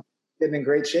getting in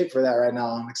great shape for that right now.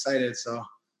 I'm excited. So,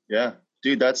 yeah.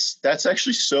 Dude, that's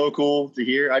actually so cool to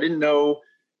hear. I didn't know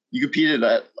you competed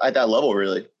at that level,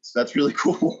 really. So that's really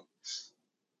cool.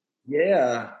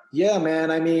 Yeah,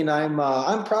 man. I mean,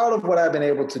 I'm proud of what I've been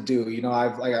able to do. You know,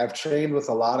 I've trained with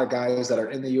a lot of guys that are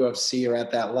in the UFC or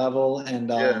at that level, and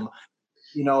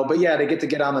you know, but to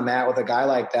get on the mat with a guy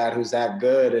like that who's that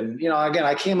good, and you know, again,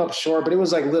 I came up short, but it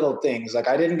was like little things. Like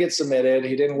I didn't get submitted,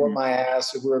 he didn't whoop my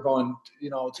ass. We were going, you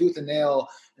know, tooth and nail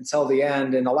until the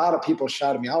end, and a lot of people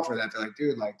shouted me out for that. They're like,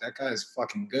 dude, like that guy's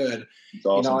fucking good.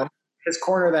 Awesome. You know, and his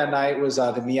corner that night was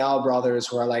the Miao brothers,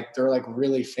 who are like, they're like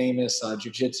really famous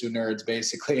jiu-jitsu nerds,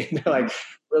 basically. They're like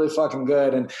really fucking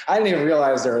good, and I didn't even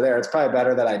realize they were there. It's probably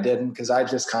better that I didn't, because I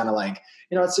just kind of like,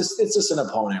 you know, it's just an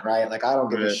opponent, right? Like I don't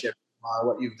give a shit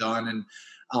what you've done, and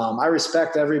I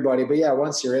respect everybody, but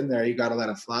once you're in there, you got to let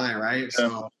it fly, right?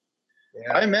 So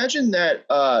I imagine that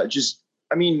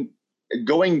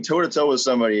going toe to toe with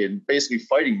somebody and basically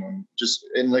fighting them just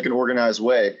in like an organized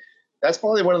way, that's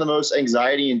probably one of the most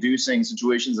anxiety inducing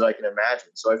situations that I can imagine.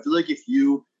 So I feel like if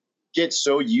you get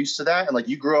so used to that, and like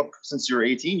you grew up since you were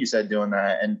 18, you said, doing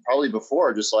that, and probably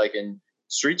before just like in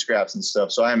street scraps and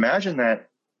stuff. So I imagine that,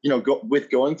 you know,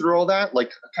 going through all that,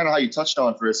 like kind of how you touched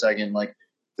on for a second, like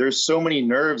there's so many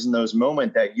nerves in those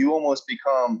moments that you almost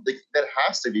become like, that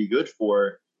has to be good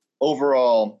for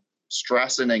overall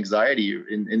stress and anxiety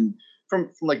from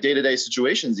like day-to-day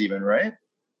situations even, right?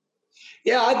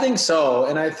 Yeah, I think so.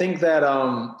 And I think that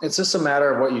it's just a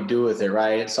matter of what you do with it,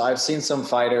 right? So I've seen some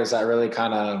fighters that really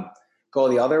kind of go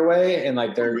the other way, and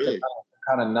like they're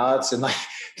kind of nuts, and like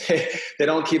they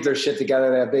don't keep their shit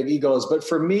together. They have big egos. But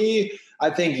for me, I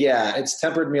think, it's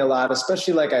tempered me a lot,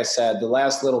 especially like I said, the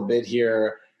last little bit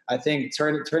here. I think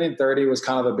turning 30 was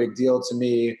kind of a big deal to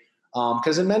me.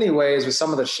 Because in many ways, with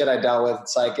some of the shit I dealt with,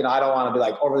 it's like, you know, I don't want to be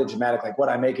like overly dramatic, like, what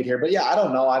I make it here. But I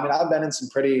don't know. I mean, I've been in some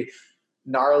pretty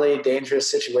gnarly,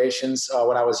 dangerous situations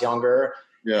when I was younger.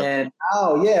 Yeah. And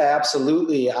now,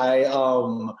 absolutely.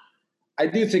 I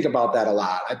do think about that a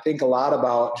lot. I think a lot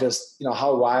about just, you know,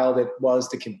 how wild it was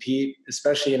to compete,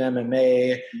 especially in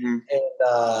MMA, and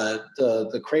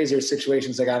the crazier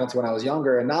situations I got into when I was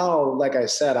younger. And now, like I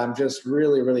said, I'm just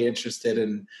really, really interested in,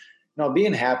 you know,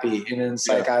 being happy. And it's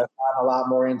like I'm a lot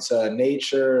more into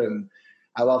nature, and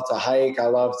I love to hike. I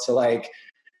love to like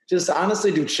just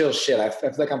honestly do chill shit. I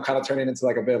feel like I'm kind of turning into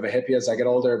like a bit of a hippie as I get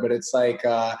older, but it's like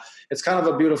it's kind of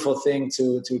a beautiful thing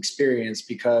to experience,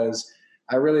 because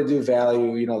I really do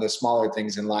value, you know, the smaller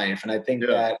things in life. And I think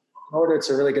that in order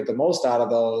to really get the most out of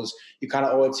those, you kind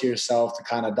of owe it to yourself to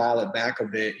kind of dial it back a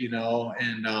bit, you know,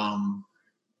 and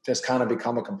just kind of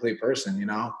become a complete person, you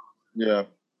know? Yeah.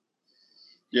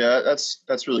 Yeah,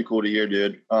 that's really cool to hear,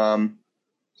 dude. I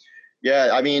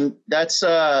mean, that's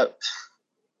I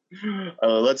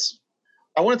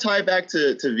want to tie it back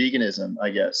to veganism, I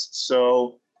guess.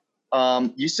 So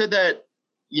you said that,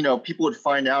 you know, people would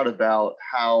find out about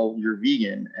how you're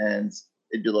vegan, and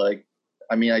it'd be like,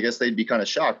 I mean, I guess they'd be kind of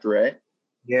shocked, right?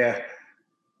 Yeah.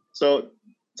 So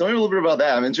tell me a little bit about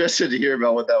that. I'm interested to hear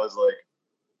about what that was like.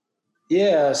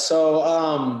 Yeah.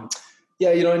 So,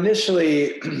 you know,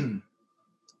 initially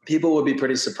people would be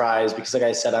pretty surprised, because like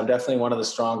I said, I'm definitely one of the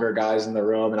stronger guys in the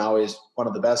room, and always one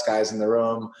of the best guys in the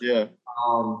room. Yeah.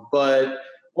 But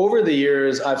over the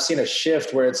years, I've seen a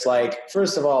shift where it's like,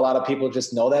 first of all, a lot of people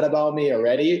just know that about me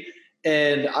already.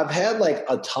 And I've had like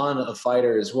a ton of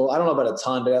fighters. Well, I don't know about a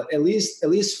ton, but at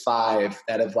least 5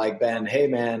 that have like been, hey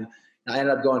man, I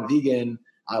ended up going vegan.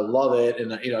 I love it.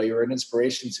 And you were an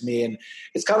inspiration to me. And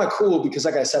it's kind of cool because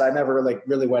like I said, I never like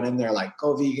really went in there like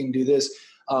go vegan, do this.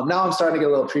 Now I'm starting to get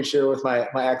a little preacher with my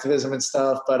activism and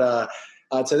stuff. But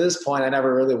to this point, I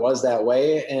never really was that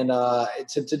way. And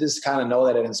to just kind of know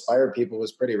that it inspired people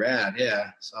was pretty rad. Yeah.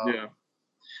 So. Yeah.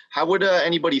 How would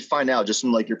anybody find out? Just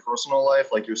from like your personal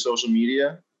life, like your social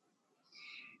media?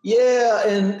 Yeah,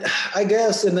 and I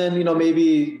guess, and then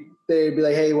maybe they'd be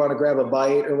like, "Hey, you want to grab a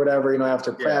bite or whatever?"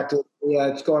 After practice. Yeah,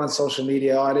 it's going on social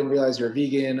media. Oh, I didn't realize you're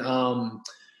vegan.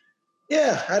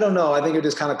 Yeah, I don't know. I think it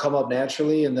just kind of come up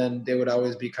naturally, and then they would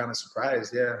always be kind of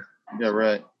surprised. Yeah. Yeah.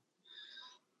 Right.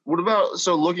 What about,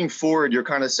 so looking forward, you're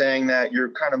kind of saying that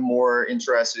you're kind of more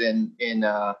interested in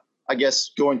I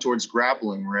guess going towards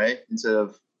grappling, right, instead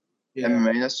of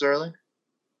MMA necessarily?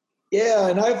 Yeah,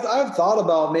 and I've thought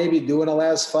about maybe doing a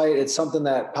last fight. It's something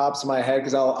that pops in my head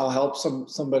because I'll help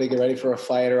somebody get ready for a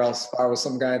fight, or I'll spar with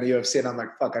some guy in the UFC, and I'm like,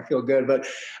 fuck, I feel good. But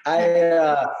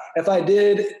if I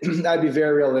did, I'd be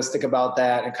very realistic about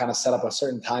that and kind of set up a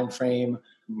certain time frame.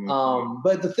 Mm-hmm.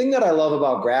 But the thing that I love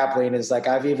about grappling is like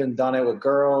I've even done it with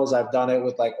girls. I've done it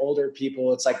with like older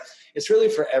people. It's like it's really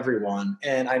for everyone.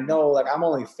 And I know like I'm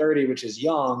only 30, which is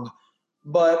young.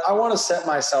 But I want to set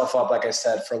myself up, like I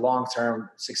said, for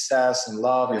long-term success and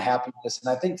love and happiness.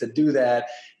 And I think to do that,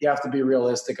 you have to be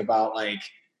realistic about like,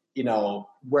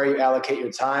 where you allocate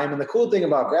your time. And the cool thing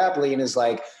about grappling is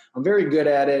like, I'm very good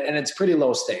at it and it's pretty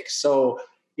low stakes. So,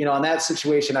 in that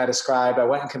situation I described, I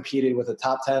went and competed with a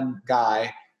top 10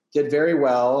 guy, did very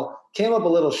well, came up a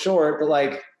little short, but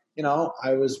like,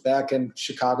 I was back in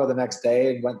Chicago the next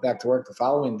day and went back to work the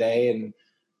following day. And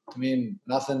I mean,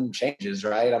 nothing changes,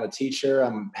 right? I'm a teacher.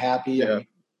 I'm happy. Yeah.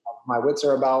 My wits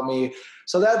are about me.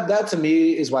 So that to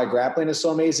me is why grappling is so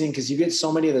amazing because you get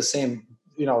so many of the same,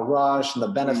 rush and the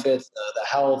benefits, the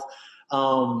health,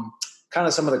 kind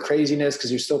of some of the craziness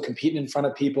because you're still competing in front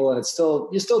of people and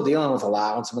you're still dealing with a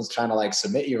lot when someone's trying to like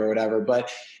submit you or whatever.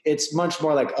 But it's much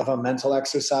more like of a mental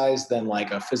exercise than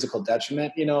like a physical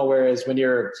detriment, whereas when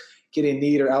you're getting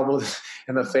kneed or elbowed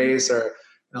in the face or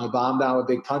bomb down with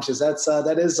big punches.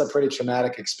 That is a pretty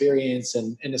traumatic experience,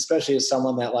 and especially as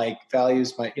someone that like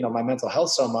values my my mental health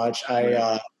so much,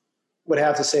 I would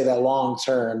have to say that long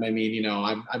term. I mean,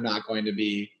 I'm not going to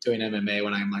be doing MMA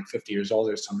when I'm like 50 years old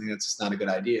or something. That's just not a good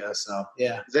idea. So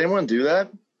yeah. Does anyone do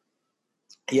that?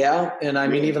 Yeah, and I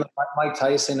mean even Mike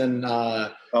Tyson and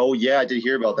oh yeah, I did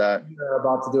hear about that. They're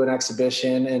about to do an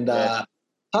exhibition and.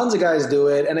 Tons of guys do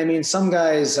it, and I mean, some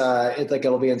guys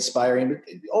it'll be inspiring. But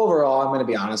overall, I'm going to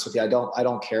be honest with you. I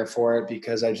don't care for it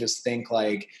because I just think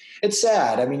like it's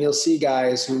sad. I mean, you'll see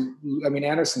guys who,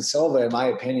 Anderson Silva, in my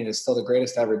opinion, is still the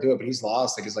greatest to ever do it, but he's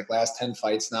lost like his like last 10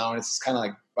 fights now, and it's kind of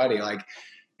like, buddy, like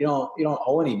you don't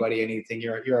owe anybody anything.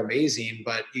 You're amazing,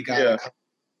 but you got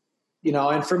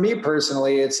and for me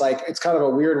personally, it's like it's kind of a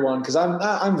weird one because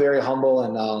I'm very humble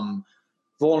and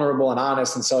vulnerable and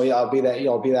honest. And so I'll be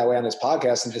that way on this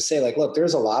podcast and just say like, look,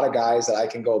 there's a lot of guys that I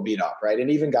can go beat up. Right.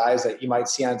 And even guys that you might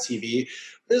see on TV,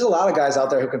 there's a lot of guys out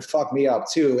there who can fuck me up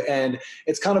too. And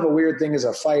it's kind of a weird thing as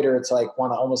a fighter to like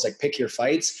want to almost like pick your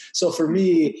fights. So for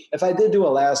me, if I did do a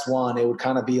last one, it would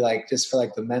kind of be like just for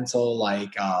like the mental,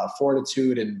 like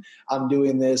fortitude and I'm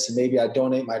doing this and maybe I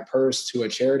donate my purse to a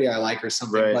charity I like or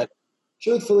something. Right. But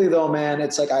truthfully though, man,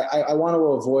 it's like I want to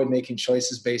avoid making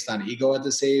choices based on ego at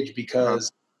this age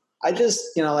because I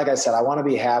just, like I said, I want to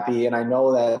be happy and I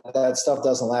know that stuff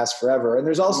doesn't last forever. And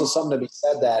there's also something to be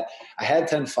said that I had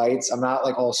 10 fights. I'm not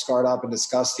like all scarred up and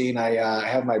disgusting. I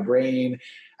have my brain.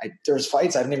 There's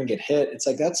fights I didn't even get hit. It's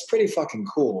like, that's pretty fucking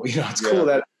cool. It's cool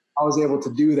that I was able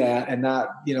to do that and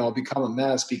not, become a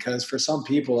mess because for some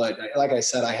people, like I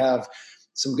said, I have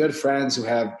some good friends who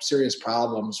have serious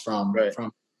problems from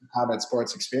combat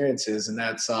sports experiences. And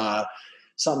that's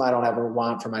something I don't ever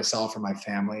want for myself or my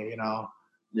family,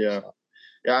 Yeah.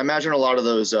 Yeah. I imagine a lot of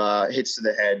those hits to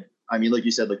the head. I mean, like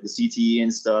you said, like the CTE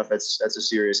and stuff, that's a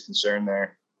serious concern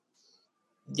there.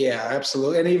 Yeah,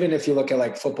 absolutely. And even if you look at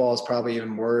like football is probably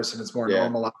even worse and it's more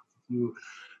normalized. You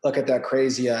look at that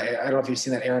crazy, I don't know if you've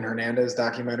seen that Aaron Hernandez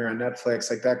documentary on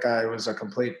Netflix. Like that guy was a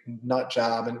complete nut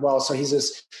job. And so he's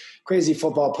this crazy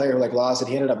football player who like lost it.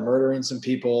 He ended up murdering some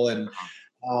people and,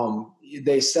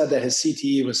 they said that his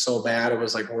CTE was so bad it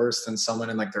was like worse than someone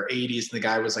in like their 80s. And the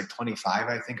guy was like 25,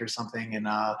 I think, or something. And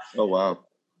oh wow,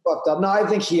 fucked up. No, I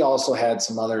think he also had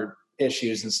some other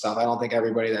issues and stuff. I don't think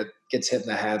everybody that gets hit in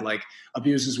the head like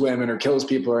abuses women or kills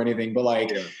people or anything. But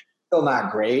like still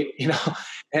not great, you know?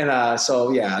 And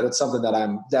so, yeah, that's something that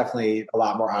I'm definitely a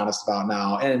lot more honest about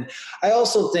now. And I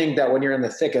also think that when you're in the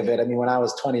thick of it, I mean, when I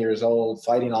was 20 years old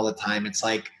fighting all the time, it's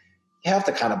like, you have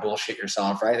to kind of bullshit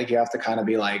yourself, right? Like you have to kind of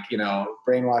be like, you know,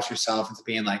 brainwash yourself into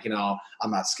being like, you know, I'm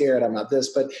not scared, I'm not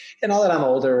this. But now that I'm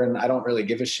older and I don't really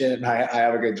give a shit and I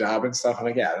have a good job and stuff, I'm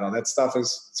like, yeah, you know, that stuff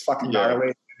it's fucking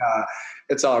gnarly.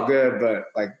 It's all good, but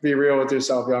like be real with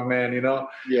yourself, young man, you know?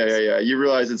 Yeah. You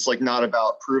realize it's like not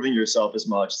about proving yourself as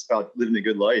much. It's about living a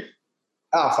good life.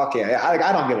 Oh, fuck yeah.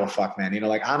 I don't give a fuck, man. You know,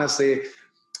 like honestly,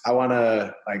 I want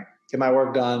to like get my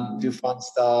work done, do fun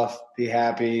stuff, be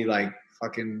happy, like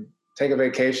fucking take a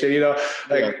vacation, you know,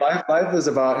 like life is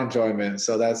about enjoyment.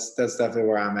 So that's definitely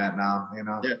where I'm at now, you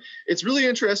know? Yeah. It's really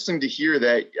interesting to hear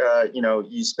that, you know,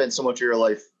 you spent so much of your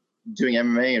life doing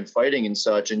MMA and fighting and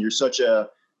such, and you're such a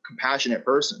compassionate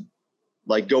person,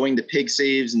 like going to pig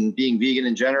saves and being vegan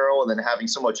in general, and then having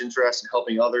so much interest in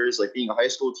helping others, like being a high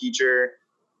school teacher.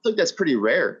 I think that's pretty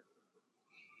rare.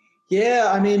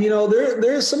 Yeah, I mean, you know,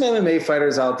 there's some MMA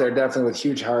fighters out there definitely with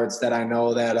huge hearts that I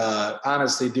know that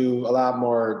honestly do a lot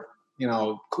more, you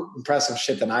know, impressive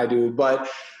shit than I do. But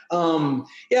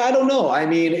yeah, I don't know. I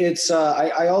mean, it's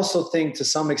I also think to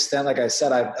some extent, like I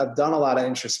said, I've done a lot of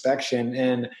introspection,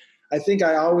 and I think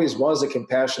I always was a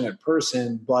compassionate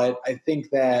person. But I think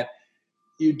that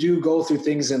you do go through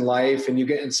things in life and you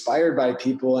get inspired by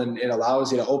people and it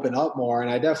allows you to open up more. And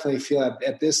I definitely feel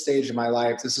at this stage of my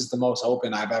life, this is the most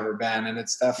open I've ever been. And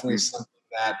it's definitely something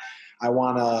that I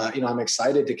want to, you know, I'm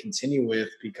excited to continue with,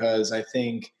 because I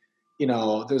think, you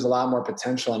know, there's a lot more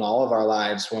potential in all of our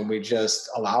lives when we just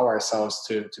allow ourselves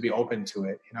to be open to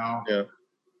it, you know? Yeah.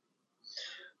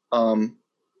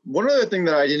 One other thing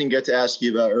that I didn't get to ask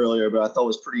you about earlier, but I thought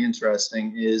was pretty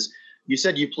interesting is, you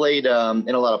said you played in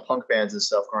a lot of punk bands and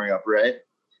stuff growing up, right?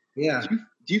 Yeah.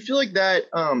 Do you feel like that?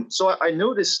 So I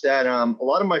noticed that a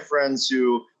lot of my friends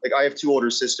who, like, I have two older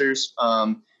sisters.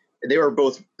 They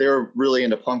were really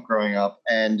into punk growing up,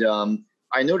 and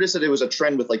I noticed that it was a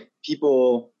trend with like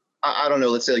people. I don't know,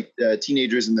 let's say like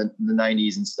teenagers in the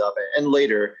 90s and stuff, and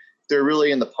later they're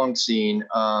really in the punk scene.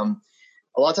 A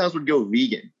lot of times would go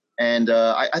vegan, and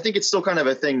I think it's still kind of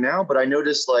a thing now. But I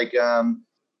noticed like.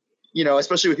 You know,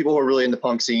 especially with people who are really in the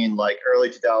punk scene, like early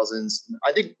 2000s.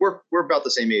 I think we're about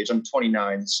the same age. I'm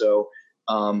 29. So,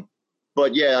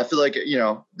 but yeah, I feel like, you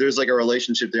know, there's like a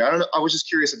relationship there. I don't know. I was just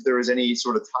curious if there was any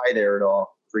sort of tie there at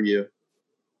all for you.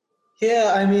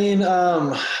 Yeah, I mean,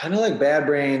 I know like Bad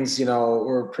Brains, you know,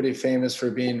 were pretty famous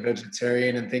for being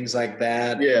vegetarian and things like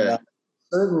that. Yeah. And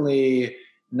certainly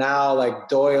now, like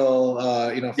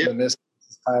Doyle, you know, from the Mystics,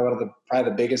 is probably one of probably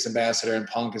the biggest ambassador in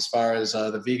punk as far as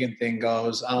the vegan thing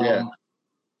goes.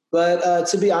 But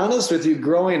to be honest with you,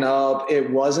 growing up, it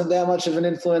wasn't that much of an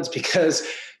influence, because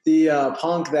the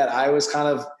punk that I was kind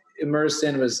of immersed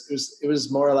in was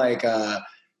more like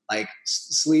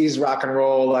sleaze rock and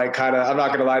roll, like kind of. I'm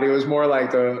not gonna lie to you, it was more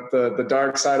like the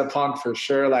dark side of punk for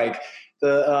sure. Like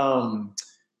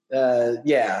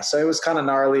yeah, so it was kind of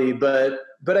gnarly, but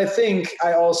I think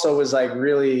I also was like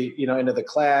really, you know, into the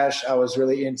Clash. I was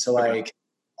really into like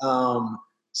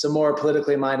some more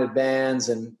politically minded bands,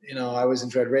 and you know, I always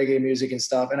enjoyed reggae music and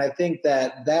stuff. And I think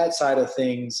that side of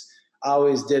things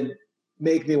always did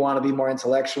make me want to be more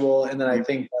intellectual. And then I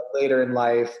think that later in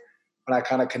life, when I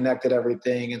kind of connected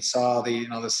everything and saw the, you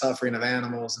know, the suffering of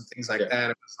animals and things like that,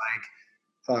 it was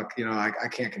like, fuck, you know, I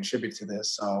can't contribute to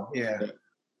this. So yeah.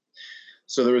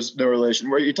 So there was no relation.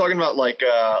 Were you talking about like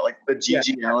the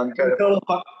G.G. Allen kind of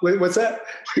punk? Wait, what's that?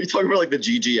 Are you talking about like the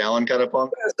G.G. Allen kind of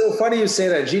punk? It's so funny you say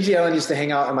that. G.G. Allen used to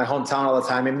hang out in my hometown all the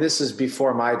time. I mean, this is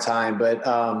before my time, but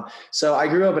so I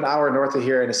grew up an hour north of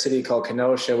here in a city called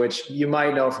Kenosha, which you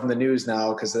might know from the news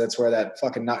now, because that's where that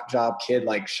fucking nut job kid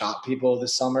like shot people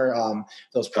this summer.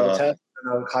 Those protests.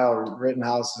 Kyle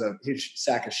Rittenhouse is a huge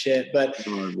sack of shit, but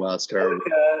wow, it's terrible.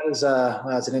 It's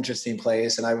an interesting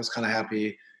place, and I was kind of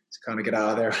happy to kind of get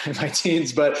out of there in my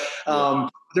teens. But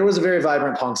there was a very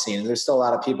vibrant punk scene. There's still a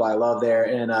lot of people I love there.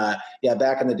 And yeah,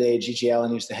 back in the day, G.G.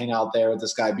 Allen used to hang out there with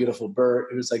this guy, Beautiful Bert,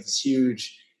 who was like this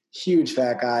huge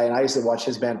fat guy. And I used to watch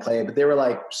his band play, but they were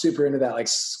like super into that like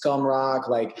scum rock.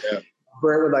 Like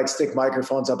Bert would like stick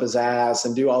microphones up his ass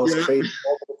and do all this crazy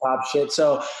pop shit.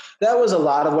 So that was a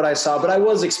lot of what I saw, but I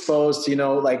was exposed to, you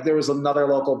know, like there was another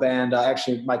local band,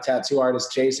 actually my tattoo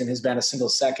artist, Jason, his band, A Single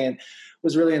Second,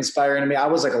 was really inspiring to me. I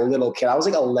was like a little kid. I was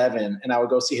like 11 and I would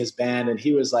go see his band, and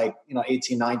he was like, you know,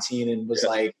 18, 19 and was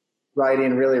like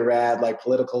writing really rad, like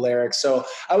political lyrics. So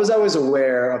I was always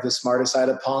aware of the smarter side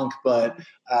of punk, but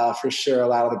for sure a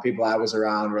lot of the people I was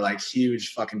around were like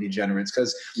huge fucking degenerates.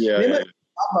 Cause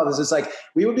about this. It's like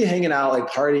we would be hanging out, like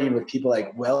partying with people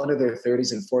like well into their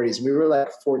 30s and 40s. And we were like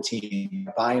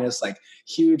 14, buying us like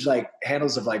huge like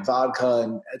handles of like vodka,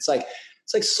 and it's like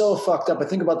so fucked up. I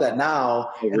think about that now,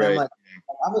 and I'm like,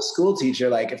 I'm a school teacher.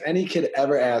 Like, if any kid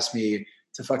ever asked me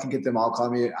to fucking get them all, call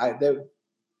me,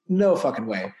 no fucking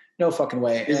way. No fucking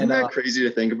way. Isn't that crazy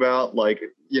to think about? Like,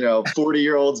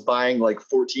 40-year-olds buying like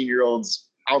 14-year-olds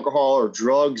alcohol or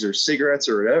drugs or cigarettes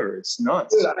or whatever. It's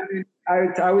nuts. Dude, I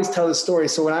mean, I always tell this story.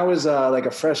 So when I was like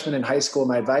a freshman in high school,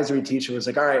 my advisory teacher was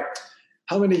like, all right,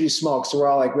 how many of you smoke? So we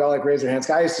all like raise our hands.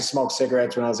 I used to smoke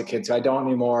cigarettes when I was a kid, so I don't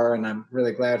anymore. And I'm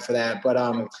really glad for that. But,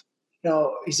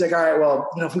 he's like, all right, well,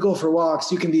 if we go for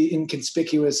walks, you can be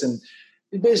inconspicuous. And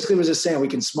it basically was just saying we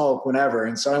can smoke whenever.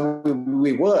 And so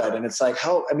we would. And it's like,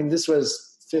 this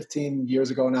was 15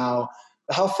 years ago now.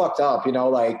 How fucked up, it's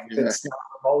not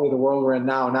remotely the world we're in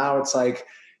now. Now it's like,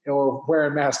 we're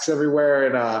wearing masks everywhere,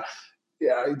 and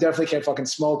you definitely can't fucking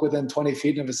smoke within 20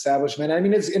 feet of an establishment. I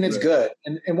mean, it's good.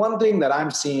 And one thing that I'm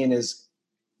seeing is,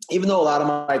 even though a lot of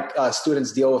my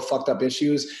students deal with fucked up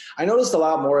issues, I noticed a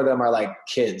lot more of them are like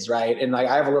kids, right? And like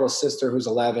I have a little sister who's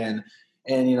 11,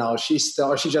 and she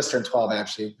just turned 12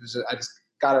 actually. I just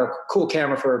got her a cool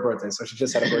camera for her birthday, so she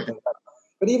just had a birthday.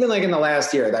 But even like in the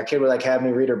last year, that kid would like have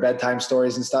me read her bedtime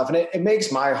stories and stuff. And it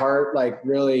makes my heart like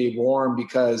really warm,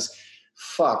 because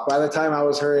fuck, by the time I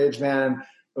was her age, man,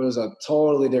 it was a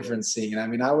totally different scene. I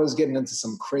mean, I was getting into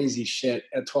some crazy shit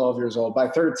at 12 years old. By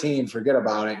 13, forget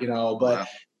about it, but wow.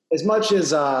 As much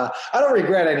as I don't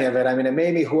regret any of it. I mean, it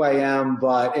made me who I am,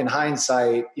 but in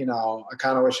hindsight, I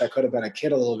kind of wish I could have been a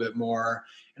kid a little bit more.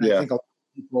 And I think a lot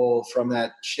of people from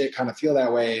that shit kind of feel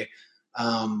that way.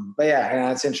 But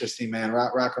yeah, it's interesting, man.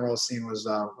 Rock and roll scene was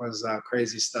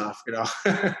crazy stuff,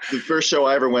 The first show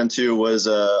I ever went to was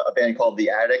a band called the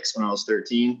AETHIX when I was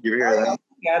 13. You ever hear that?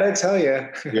 AETHIX, hell yeah.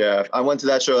 Yeah, I went to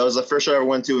that show. That was the first show I ever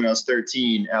went to when I was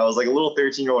 13. I was like a little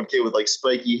 13-year-old kid with like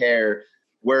spiky hair,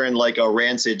 wearing like a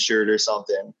Rancid shirt or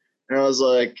something. And I was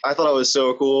like, I thought I was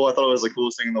so cool. I thought it was the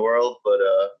coolest thing in the world. But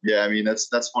I mean, that's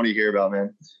funny to hear about,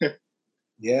 man.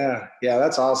 Yeah,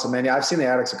 that's awesome, man. Yeah, I've seen the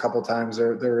AETHIX a couple times.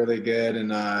 They're really good,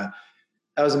 and that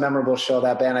was a memorable show.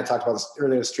 That band I talked about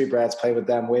earlier, the Street Rats, played with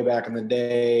them way back in the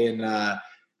day, and I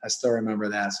still remember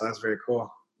that. So that's very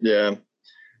cool. Yeah,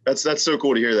 that's so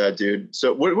cool to hear that, dude.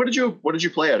 So what did you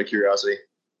play, out of curiosity?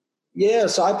 Yeah,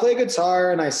 so I play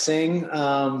guitar and I sing.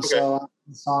 Okay. So I'm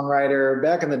a songwriter.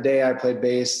 Back in the day, I played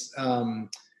bass in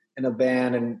a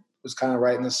band and was kind of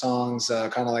writing the songs,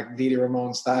 kind of like Vita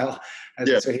Ramone style.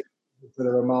 So for the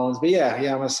Ramones. But yeah,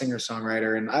 I'm a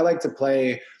singer-songwriter, and I like to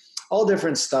play all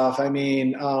different stuff. I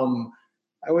mean,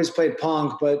 I always played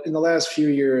punk, but in the last few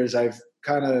years, I've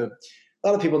kind of, a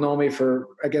lot of people know me for,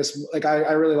 I guess, like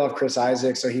I really love Chris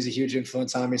Isaac, so he's a huge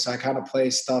influence on me. So I kind of play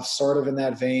stuff sort of in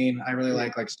that vein. I really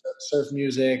like surf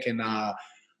music and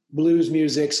blues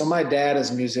music. So my dad is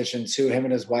a musician too. Him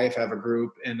and his wife have a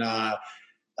group, and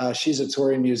she's a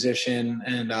touring musician,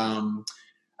 and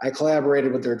I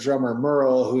collaborated with their drummer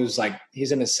Merle, who's like,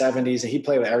 he's in his 70s, and he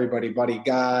played with everybody, Buddy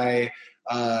Guy,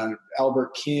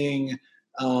 Albert King,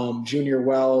 Junior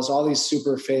Wells, all these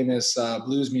super famous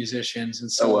blues musicians.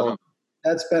 And so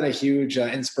that's been a huge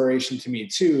inspiration to me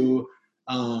too.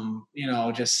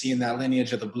 Just seeing that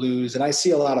lineage of the blues, and I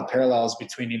see a lot of parallels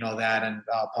between, that and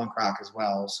punk rock as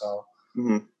well. So,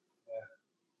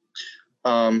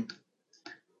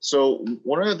 So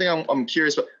one other thing I'm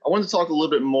curious about, I wanted to talk a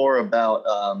little bit more about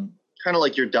kind of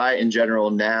like your diet in general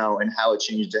now and how it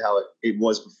changed to how it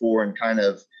was before, and kind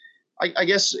of, I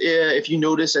guess, if you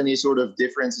notice any sort of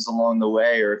differences along the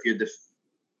way, or if you had to,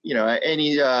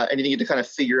 anything you had to kind of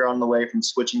figure out on the way from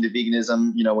switching to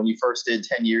veganism, when you first did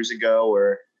 10 years ago,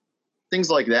 or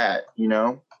things like that,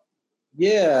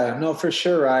 Yeah, no, for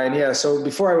sure, Ryan. Yeah, so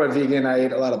before I went vegan, I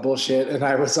ate a lot of bullshit, and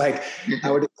I was like,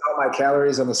 I would count my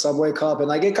calories on the Subway cup, and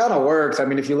like it kind of worked. I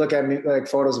mean, if you look at me, like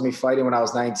photos of me fighting when I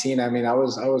was 19, I mean, I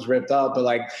was ripped up, but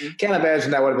like, can't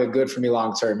imagine that would have been good for me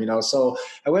long term, So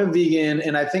I went vegan,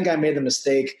 and I think I made the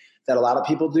mistake that a lot of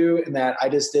people do, in that I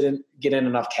just didn't get in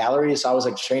enough calories. So I was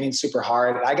like training super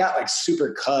hard, and I got like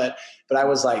super cut, but I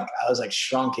was like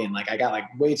shrunken, like I got like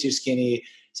way too skinny.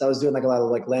 So I was doing like a lot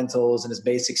of like lentils and this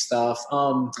basic stuff.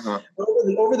 But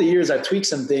over the years, I've tweaked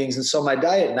some things. And so my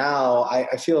diet now,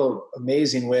 I feel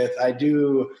amazing with. I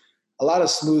do a lot of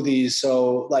smoothies.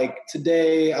 So like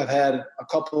today I've had a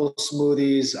couple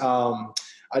smoothies.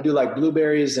 I do like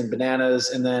blueberries and bananas.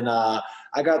 And then I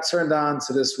got turned on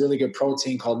to this really good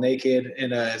protein called Naked.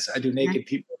 And I do Naked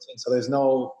pea protein. So there's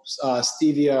no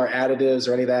stevia or additives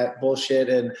or any of that bullshit.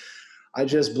 And I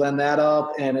just blend that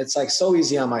up, and it's like so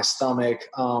easy on my stomach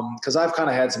because I've kind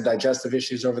of had some digestive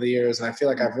issues over the years, and I feel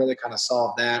like I've really kind of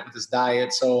solved that with this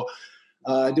diet. So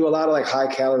I do a lot of like high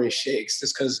calorie shakes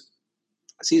just because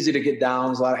it's easy to get down.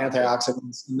 There's a lot of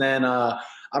antioxidants. And then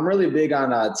I'm really big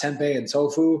on tempeh and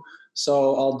tofu.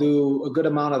 So I'll do a good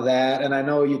amount of that. And I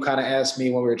know you kind of asked me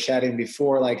when we were chatting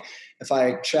before, like if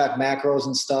I track macros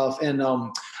and stuff. And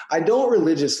I don't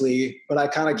religiously, but I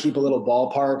kind of keep a little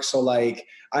ballpark. So like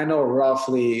I know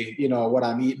roughly, what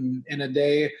I'm eating in a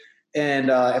day. And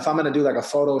if I'm going to do like a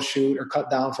photo shoot or cut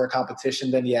down for a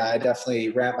competition, then yeah, I definitely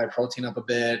ramp my protein up a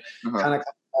bit, kind of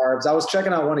carbs. I was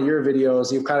checking out one of your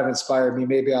videos. You've kind of inspired me.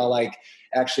 Maybe I'll like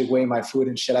actually weigh my food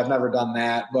and shit. I've never done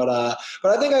that, but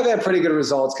I think I've had pretty good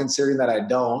results considering that I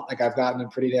don't. Like I've gotten in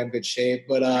pretty damn good shape.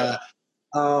 But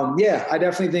yeah, I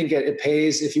definitely think it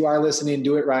pays. If you are listening,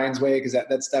 do it Ryan's way, because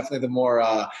that's definitely the more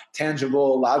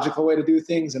tangible, logical way to do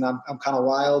things. And I'm kind of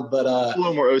wild, but a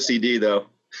little more OCD though.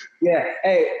 Yeah.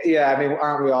 Hey. Yeah. I mean,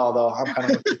 aren't we all though? I'm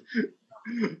kind of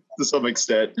to some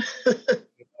extent.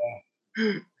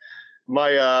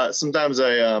 Sometimes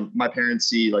my parents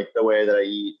see like the way that I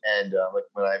eat and like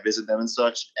when I visit them and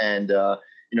such, and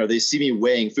they see me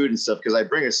weighing food and stuff because I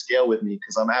bring a scale with me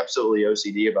because I'm absolutely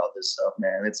OCD about this stuff,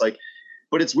 man. It's like,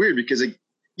 but it's weird because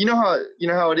you know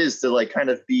how it is to like kind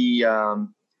of be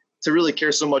to really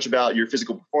care so much about your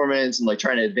physical performance and like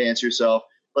trying to advance yourself.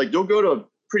 Like you'll go to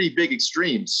pretty big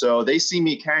extremes. So they see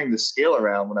me carrying the scale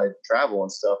around when I travel and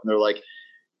stuff, and they're like,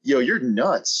 "Yo, you're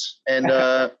nuts." And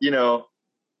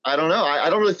I don't know. I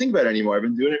don't really think about it anymore. I've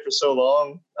been doing it for so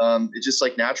long. It's just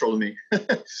like natural to me.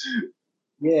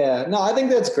 Yeah, no, I think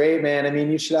that's great, man. I mean,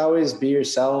 you should always be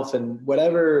yourself and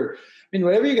whatever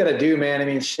you got to do, man. I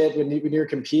mean, shit, when you're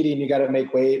competing, you got to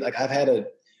make weight. Like I've had to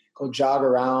go jog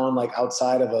around like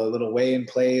outside of a little weigh-in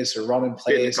place or run in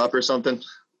place. Spit in a cup or something.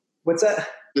 What's that?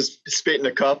 Just spit in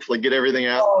a cup, like get everything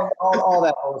out. All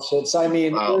that bullshit. So, I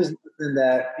mean, Wow. There's nothing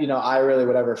that, I really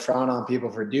would ever frown on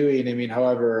people for doing. I mean,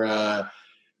 however,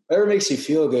 whatever makes you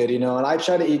feel good, and I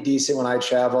try to eat decent when I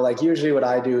travel. Like usually what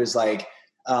I do is like,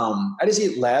 I just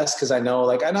eat less because I know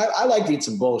like, and I like to eat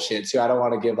some bullshit too. I don't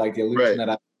want to give like the illusion that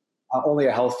I'm only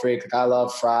a health freak. Like I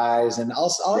love fries and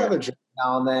I'll have a drink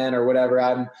now and then or whatever.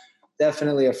 I'm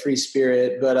definitely a free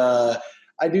spirit, but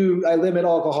I limit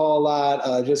alcohol a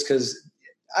lot just because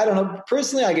I don't know.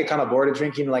 Personally, I get kind of bored of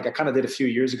drinking. Like I kind of did a few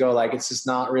years ago. Like it's just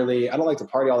not really, I don't like to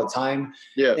party all the time.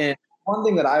 Yeah. And one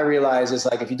thing that I realize is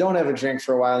like, if you don't have a drink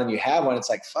for a while and you have one, it's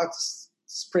like, fuck, it's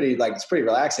pretty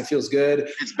relaxing. It feels good.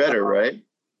 It's better, right?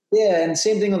 Yeah. And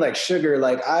same thing with like sugar.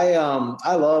 Like I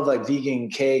love like vegan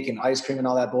cake and ice cream and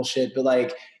all that bullshit. But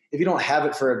like, if you don't have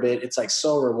it for a bit, it's like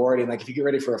so rewarding. Like if you get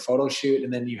ready for a photo shoot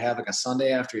and then you have like a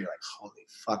Sunday after, you're like, holy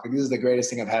fuck, like, this is the greatest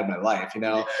thing I've had in my life,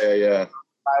 Yeah.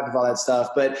 With all that stuff.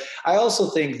 But I also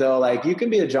think though, like you can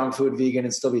be a junk food vegan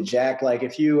and still be jacked. Like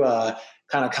if you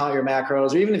kind of count your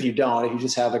macros, or even if you don't, if you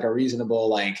just have like a reasonable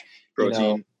like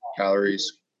protein,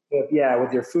 calories.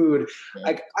 With your food,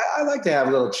 like I like to have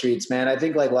little treats, man. I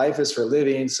think like life is for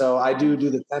living, so I do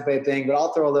the tempeh thing, but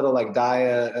I'll throw a little like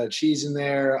cheese in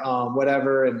there,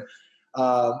 whatever, and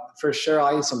for sure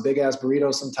I'll eat some big ass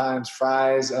burritos sometimes,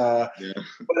 fries,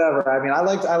 whatever. I mean, I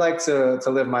like to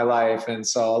live my life, and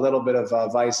so a little bit of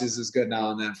vices is good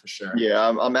now and then for sure. Yeah,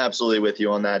 I'm absolutely with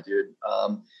you on that, dude.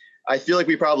 I feel like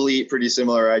we probably eat pretty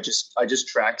similar. I just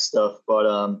track stuff,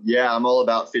 but yeah, I'm all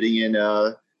about fitting in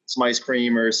some ice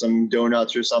cream or some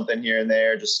donuts or something here and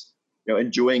there. Just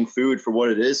enjoying food for what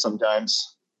it is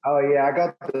sometimes. Oh yeah, I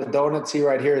got the donuts here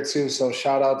right here too. So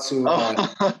shout out to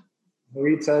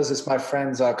Marita's. It's my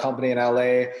friend's company in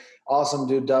LA. Awesome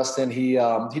dude, Dustin. He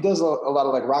does a lot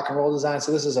of like rock and roll design.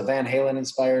 So this is a Van Halen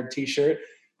inspired T-shirt,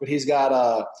 but he's got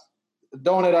a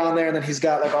donut on there, and then he's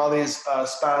got like all these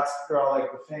spots. They're all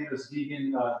like the famous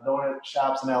vegan donut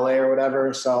shops in LA or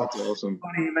whatever. So that's awesome.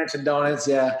 Funny you mentioned donuts.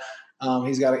 Yeah,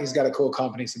 he's got a cool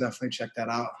company, so definitely check that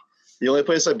out. The only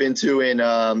place I've been to in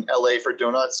LA for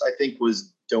donuts, I think,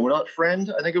 was Donut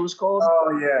Friend. I think it was called.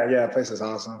 Oh yeah, place is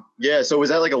awesome. Yeah. So was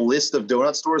that like a list of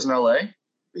donut stores in LA?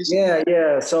 Basically?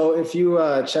 Yeah. So if you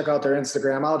check out their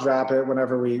Instagram, I'll drop it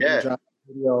whenever we drop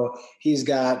the video. He's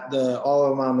got all of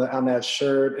them on that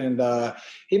shirt, and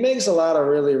he makes a lot of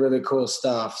really, really cool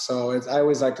stuff. So I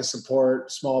always like to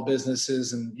support small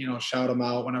businesses and shout them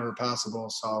out whenever possible.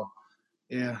 So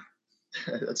yeah.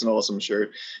 That's an awesome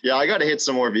shirt. Yeah, I got to hit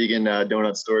some more vegan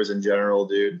donut stores in general,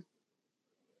 dude.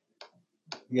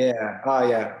 Yeah. Oh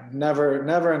yeah. Never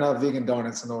enough vegan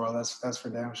donuts in the world. That's for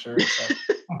damn sure. So.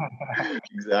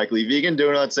 Exactly. Vegan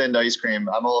donuts and ice cream.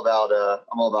 I'm all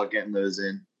about getting those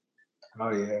in.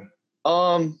 Oh yeah.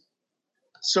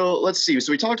 So let's see.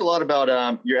 So we talked a lot about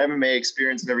your MMA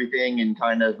experience and everything, and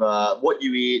kind of what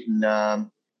you eat, and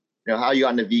how you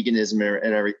got into veganism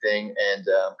and everything, and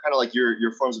kind of like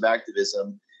your forms of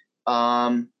activism.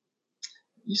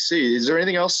 You see, is there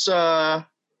anything else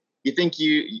you think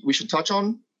we should touch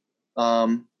on?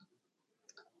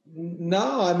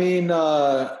 No, I mean,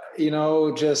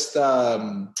 just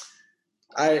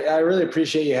I really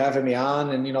appreciate you having me on.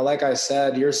 And, like I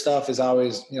said, your stuff is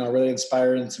always, really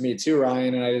inspiring to me too,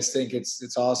 Ryan. And I just think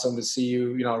it's awesome to see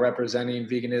you, representing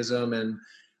veganism and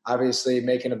obviously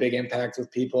making a big impact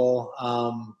with people.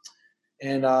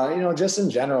 Just in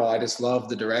general, I just love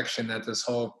the direction that this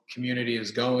whole community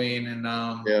is going, and,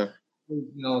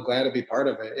 glad to be part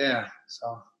of it. Yeah.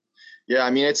 So. Yeah.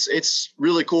 I mean, it's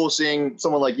really cool seeing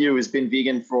someone like you who's been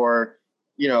vegan for,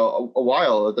 a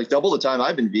while, like double the time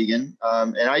I've been vegan.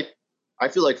 And I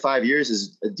feel like 5 years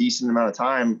is a decent amount of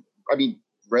time. I mean,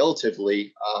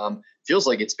 relatively, feels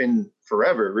like it's been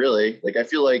forever, really. Like, I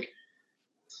feel like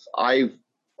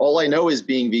all I know is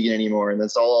being vegan anymore, and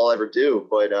that's all I'll ever do.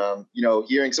 But,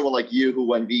 hearing someone like you who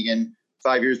went vegan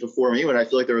 5 years before me, when I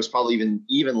feel like there was probably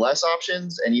even less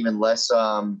options and even less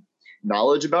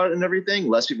knowledge about it and everything,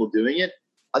 less people doing it,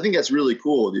 I think that's really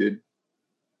cool, dude.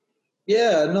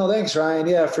 Yeah, no, thanks, Ryan.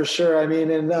 Yeah, for sure. I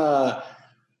mean, and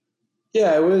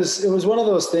it was one of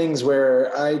those things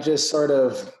where I just sort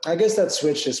of, I guess that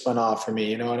switch just went off for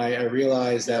me, and I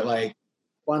realized that, like,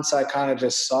 once I kind of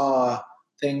just saw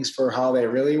things for how they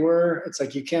really were, it's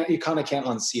like you kind of can't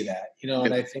unsee that,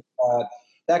 and I think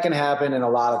that can happen in a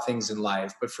lot of things in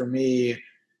life. But for me,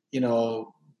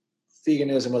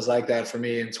 veganism was like that for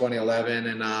me in 2011.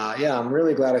 And I'm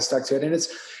really glad I stuck to it. And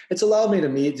it's allowed me to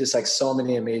meet just like so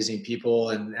many amazing people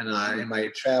and in my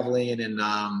traveling and,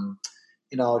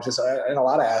 just in a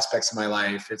lot of aspects of my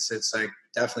life. It's like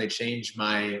definitely changed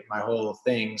my whole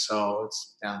thing. So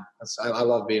I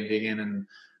love being vegan, and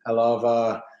I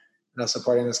love,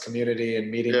 supporting this community and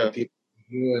meeting with people like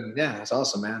you. And it's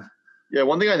awesome, man. Yeah.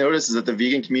 One thing I noticed is that the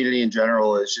vegan community in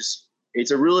general is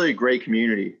it's a really great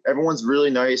community. Everyone's really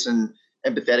nice and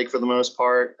empathetic for the most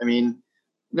part. I mean,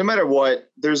 no matter what,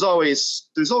 there's always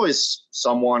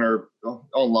someone or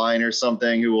online or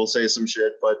something who will say some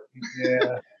shit, but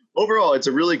overall, it's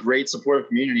a really great supportive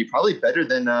community, probably better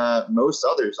than most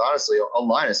others, honestly,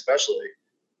 online especially,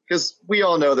 because we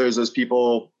all know there's those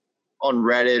people on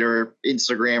Reddit or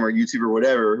Instagram or YouTube or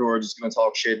whatever who are just going to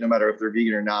talk shit no matter if they're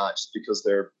vegan or not, just because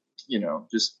they're,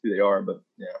 just who they are. But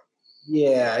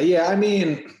yeah. I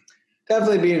mean,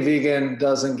 definitely being vegan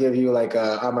doesn't give you like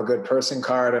I'm a good person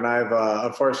card. And I've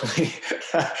unfortunately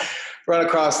run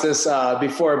across this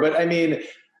before. But I mean,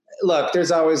 look,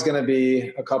 there's always going to be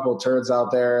a couple of turds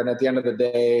out there. And at the end of the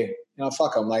day,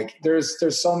 fuck them. Like there's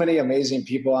so many amazing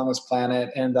people on this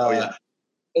planet. And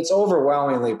it's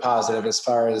overwhelmingly positive as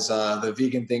far as the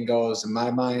vegan thing goes in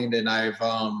my mind. And I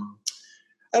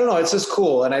don't know. It's just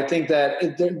cool. And I think that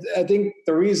I think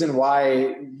the reason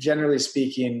why, generally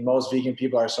speaking, most vegan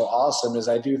people are so awesome is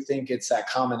I do think it's that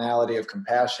commonality of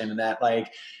compassion, and that,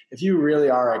 like, if you really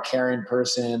are a caring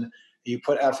person, you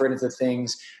put effort into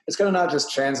things, it's going to not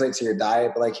just translate to your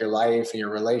diet, but like your life and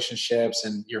your relationships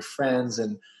and your friends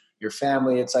and your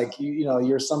family. It's like,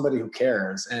 you're somebody who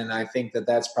cares. And I think that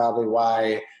that's probably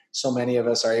why so many of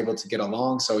us are able to get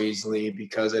along so easily,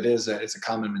 because it's a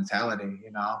common mentality,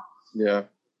 Yeah.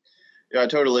 Yeah, I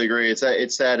totally agree. It's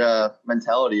that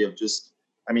mentality of just,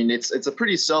 I mean, it's a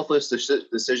pretty selfless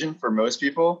decision for most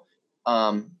people.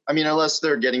 I mean, unless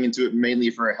they're getting into it mainly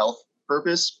for a health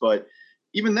purpose, but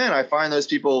even then I find those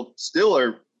people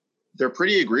they're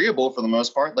pretty agreeable for the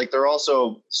most part. Like they're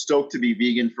also stoked to be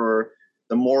vegan for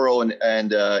the moral and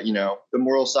the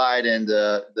moral side and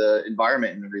the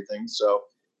environment and everything. So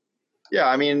yeah,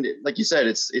 I mean, like you said,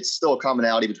 it's still a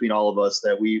commonality between all of us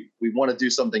that we want to do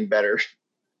something better.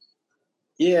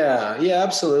 Yeah,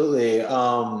 absolutely.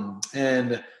 I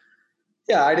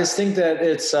just think that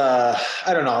it's, I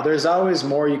don't know, there's always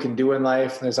more you can do in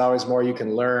life, and there's always more you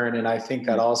can learn. And I think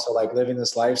that also, like, living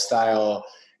this lifestyle,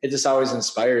 it just always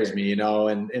inspires me,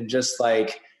 and just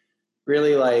like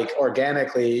really like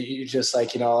organically, you just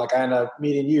like, like I end up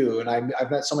meeting you, and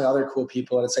I've met so many other cool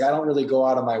people, and it's like, I don't really go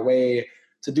out of my way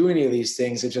to do any of these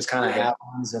things. It just kind of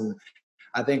happens. And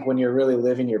I think when you're really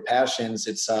living your passions,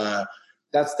 it's,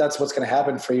 that's what's going to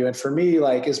happen for you. And for me,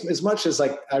 like as much as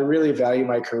like I really value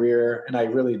my career, and I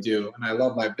really do, and I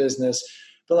love my business,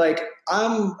 but like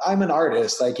I'm an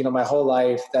artist, like, my whole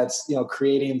life, that's,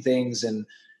 creating things and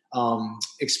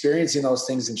experiencing those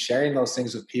things and sharing those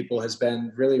things with people has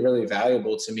been really, really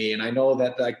valuable to me. And I know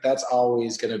that like that's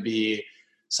always going to be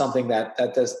something that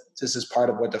this is part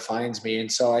of what defines me. And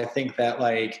so I think that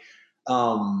like,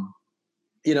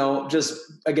 just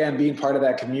again, being part of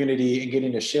that community and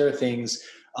getting to share things,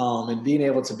 and being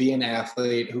able to be an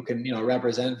athlete who can,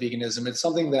 represent veganism. It's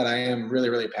something that I am really,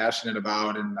 really passionate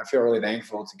about, and I feel really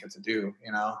thankful to get to do,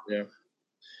 Yeah.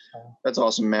 That's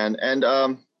awesome, man. And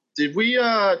did we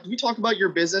talk about your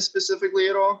business specifically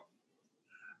at all?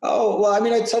 Oh, well, I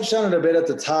mean, I touched on it a bit at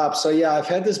the top. So yeah, I've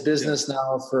had this business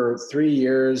now for 3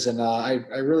 years, and I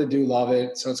really do love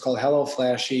it. So it's called Hello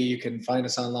Flashy. You can find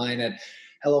us online at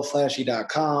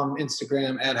helloflashy.com,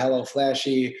 Instagram at Hello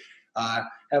Flashy.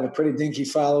 Have a pretty dinky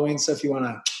following, so if you want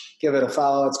to give it a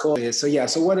follow, it's cool. So yeah,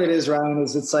 so what it is, Ryan,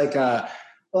 is it's like a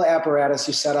little apparatus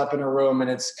you set up in a room, and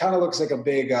it's kind of looks like a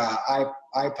big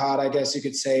iPod, I guess you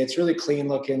could say. It's really clean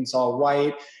looking. It's all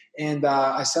white. And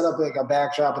I set up like a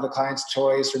backdrop of the client's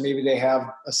choice, or maybe they have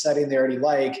a setting they already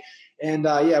like. And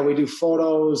yeah, we do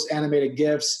photos, animated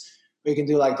GIFs. We can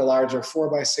do like the larger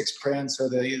 4x6 prints or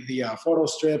the photo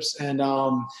strips. And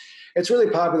it's really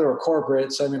popular with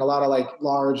corporate. So, I mean, a lot of like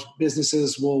large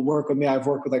businesses will work with me. I've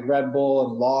worked with like Red Bull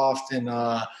and Loft and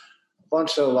a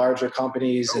bunch of larger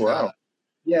companies. Oh, wow. And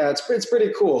yeah, it's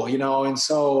pretty cool, and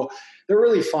so they're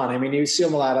really fun. I mean, you see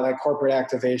them a lot of like corporate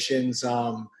activations.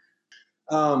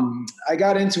 I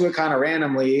got into it kind of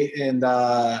randomly, and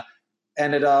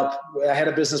ended up, I had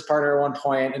a business partner at one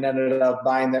point and ended up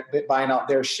buying out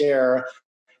their share,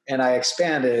 and I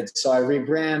expanded. So I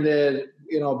rebranded,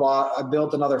 I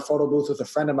built another photo booth with a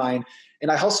friend of mine,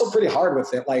 and I hustled pretty hard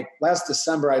with it. Like last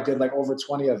December, I did like over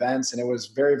 20 events, and it was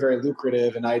very, very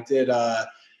lucrative. And I did, I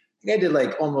think I did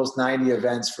like almost 90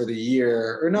 events for the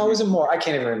year, or no, it wasn't more. I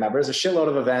can't even remember. It was a shitload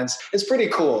of events. It's pretty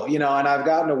cool, and I've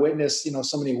gotten to witness,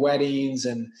 so many weddings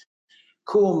and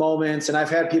cool moments. And I've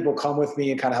had people come with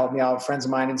me and kind of help me out, friends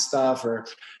of mine and stuff,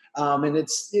 and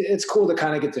it's cool to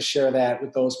kind of get to share that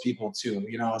with those people too,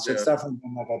 so It's definitely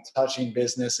been like a touching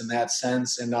business in that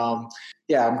sense. And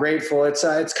yeah, I'm grateful. It's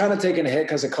kind of taken a hit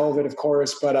because of COVID, of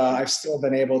course, but I've still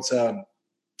been able to,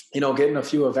 get in a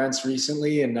few events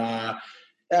recently, and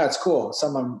yeah, it's cool. It's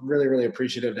something I'm really, really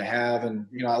appreciative to have, and,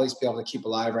 at least be able to keep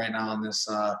alive right now in this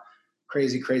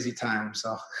crazy, crazy time.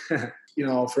 So,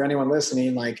 for anyone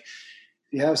listening, like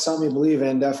if you have something you believe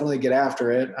in, definitely get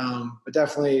after it. But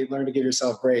definitely learn to give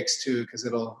yourself breaks too, because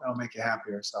it'll make you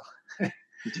happier. So,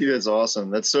 dude, that's awesome.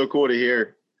 That's so cool to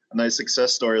hear a nice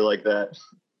success story like that.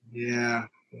 Yeah.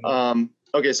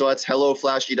 Okay. So that's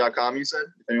helloflashy.com, you said,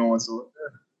 if anyone wants to look.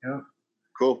 Yeah.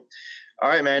 Cool. All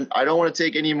right, man. I don't want to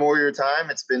take any more of your time.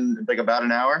 It's been like about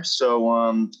an hour.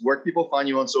 So where can people find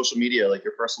you on social media, like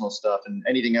your personal stuff and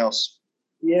anything else?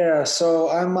 Yeah, so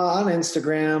I'm on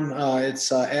Instagram.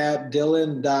 It's at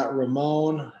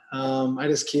Dylan.Ramone. I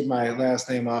just keep my last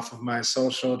name off of my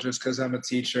social just because I'm a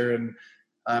teacher and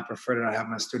I prefer to not have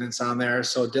my students on there.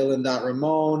 So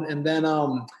Dylan.Ramone, and then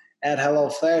at Hello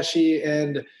Flashy.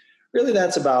 And really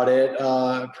that's about it.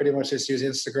 Pretty much just use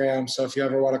Instagram. So if you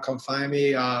ever want to come find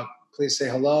me, please say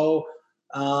hello.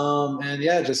 And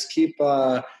yeah, just keep,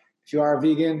 if you are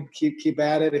vegan, keep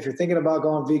at it. If you're thinking about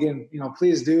going vegan,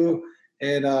 please do.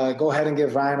 And go ahead and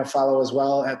give Ryan a follow as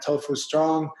well at Tofu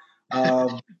Strong.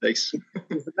 Thanks.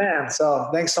 He's the man. So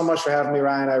thanks so much for having me,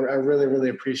 Ryan. I really, really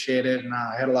appreciate it. And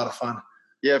I had a lot of fun.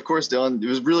 Yeah, of course, Dylan. It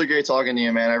was really great talking to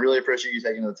you, man. I really appreciate you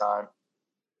taking the time.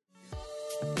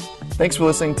 Thanks for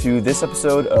listening to this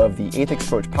episode of the AETHIX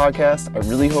Approach podcast. I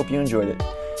really hope you enjoyed it.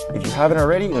 If you haven't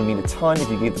already, it would mean a ton if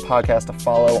you gave the podcast a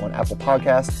follow on Apple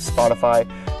Podcasts, Spotify,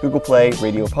 Google Play,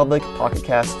 Radio Public, Pocket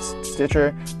Casts,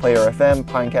 Stitcher, Player FM,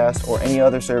 Pinecast, or any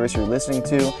other service you're listening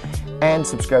to, and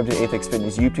subscribe to AETHIX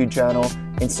Fitness YouTube channel,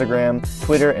 Instagram,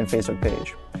 Twitter, and Facebook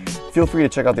page. Feel free to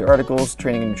check out the articles,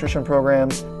 training and nutrition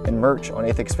programs, and merch on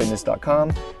aethixfitness.com.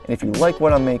 And if you like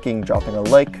what I'm making, dropping a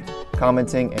like,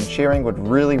 commenting, and sharing would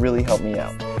really, really help me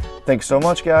out. Thanks so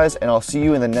much, guys, and I'll see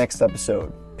you in the next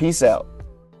episode. Peace out.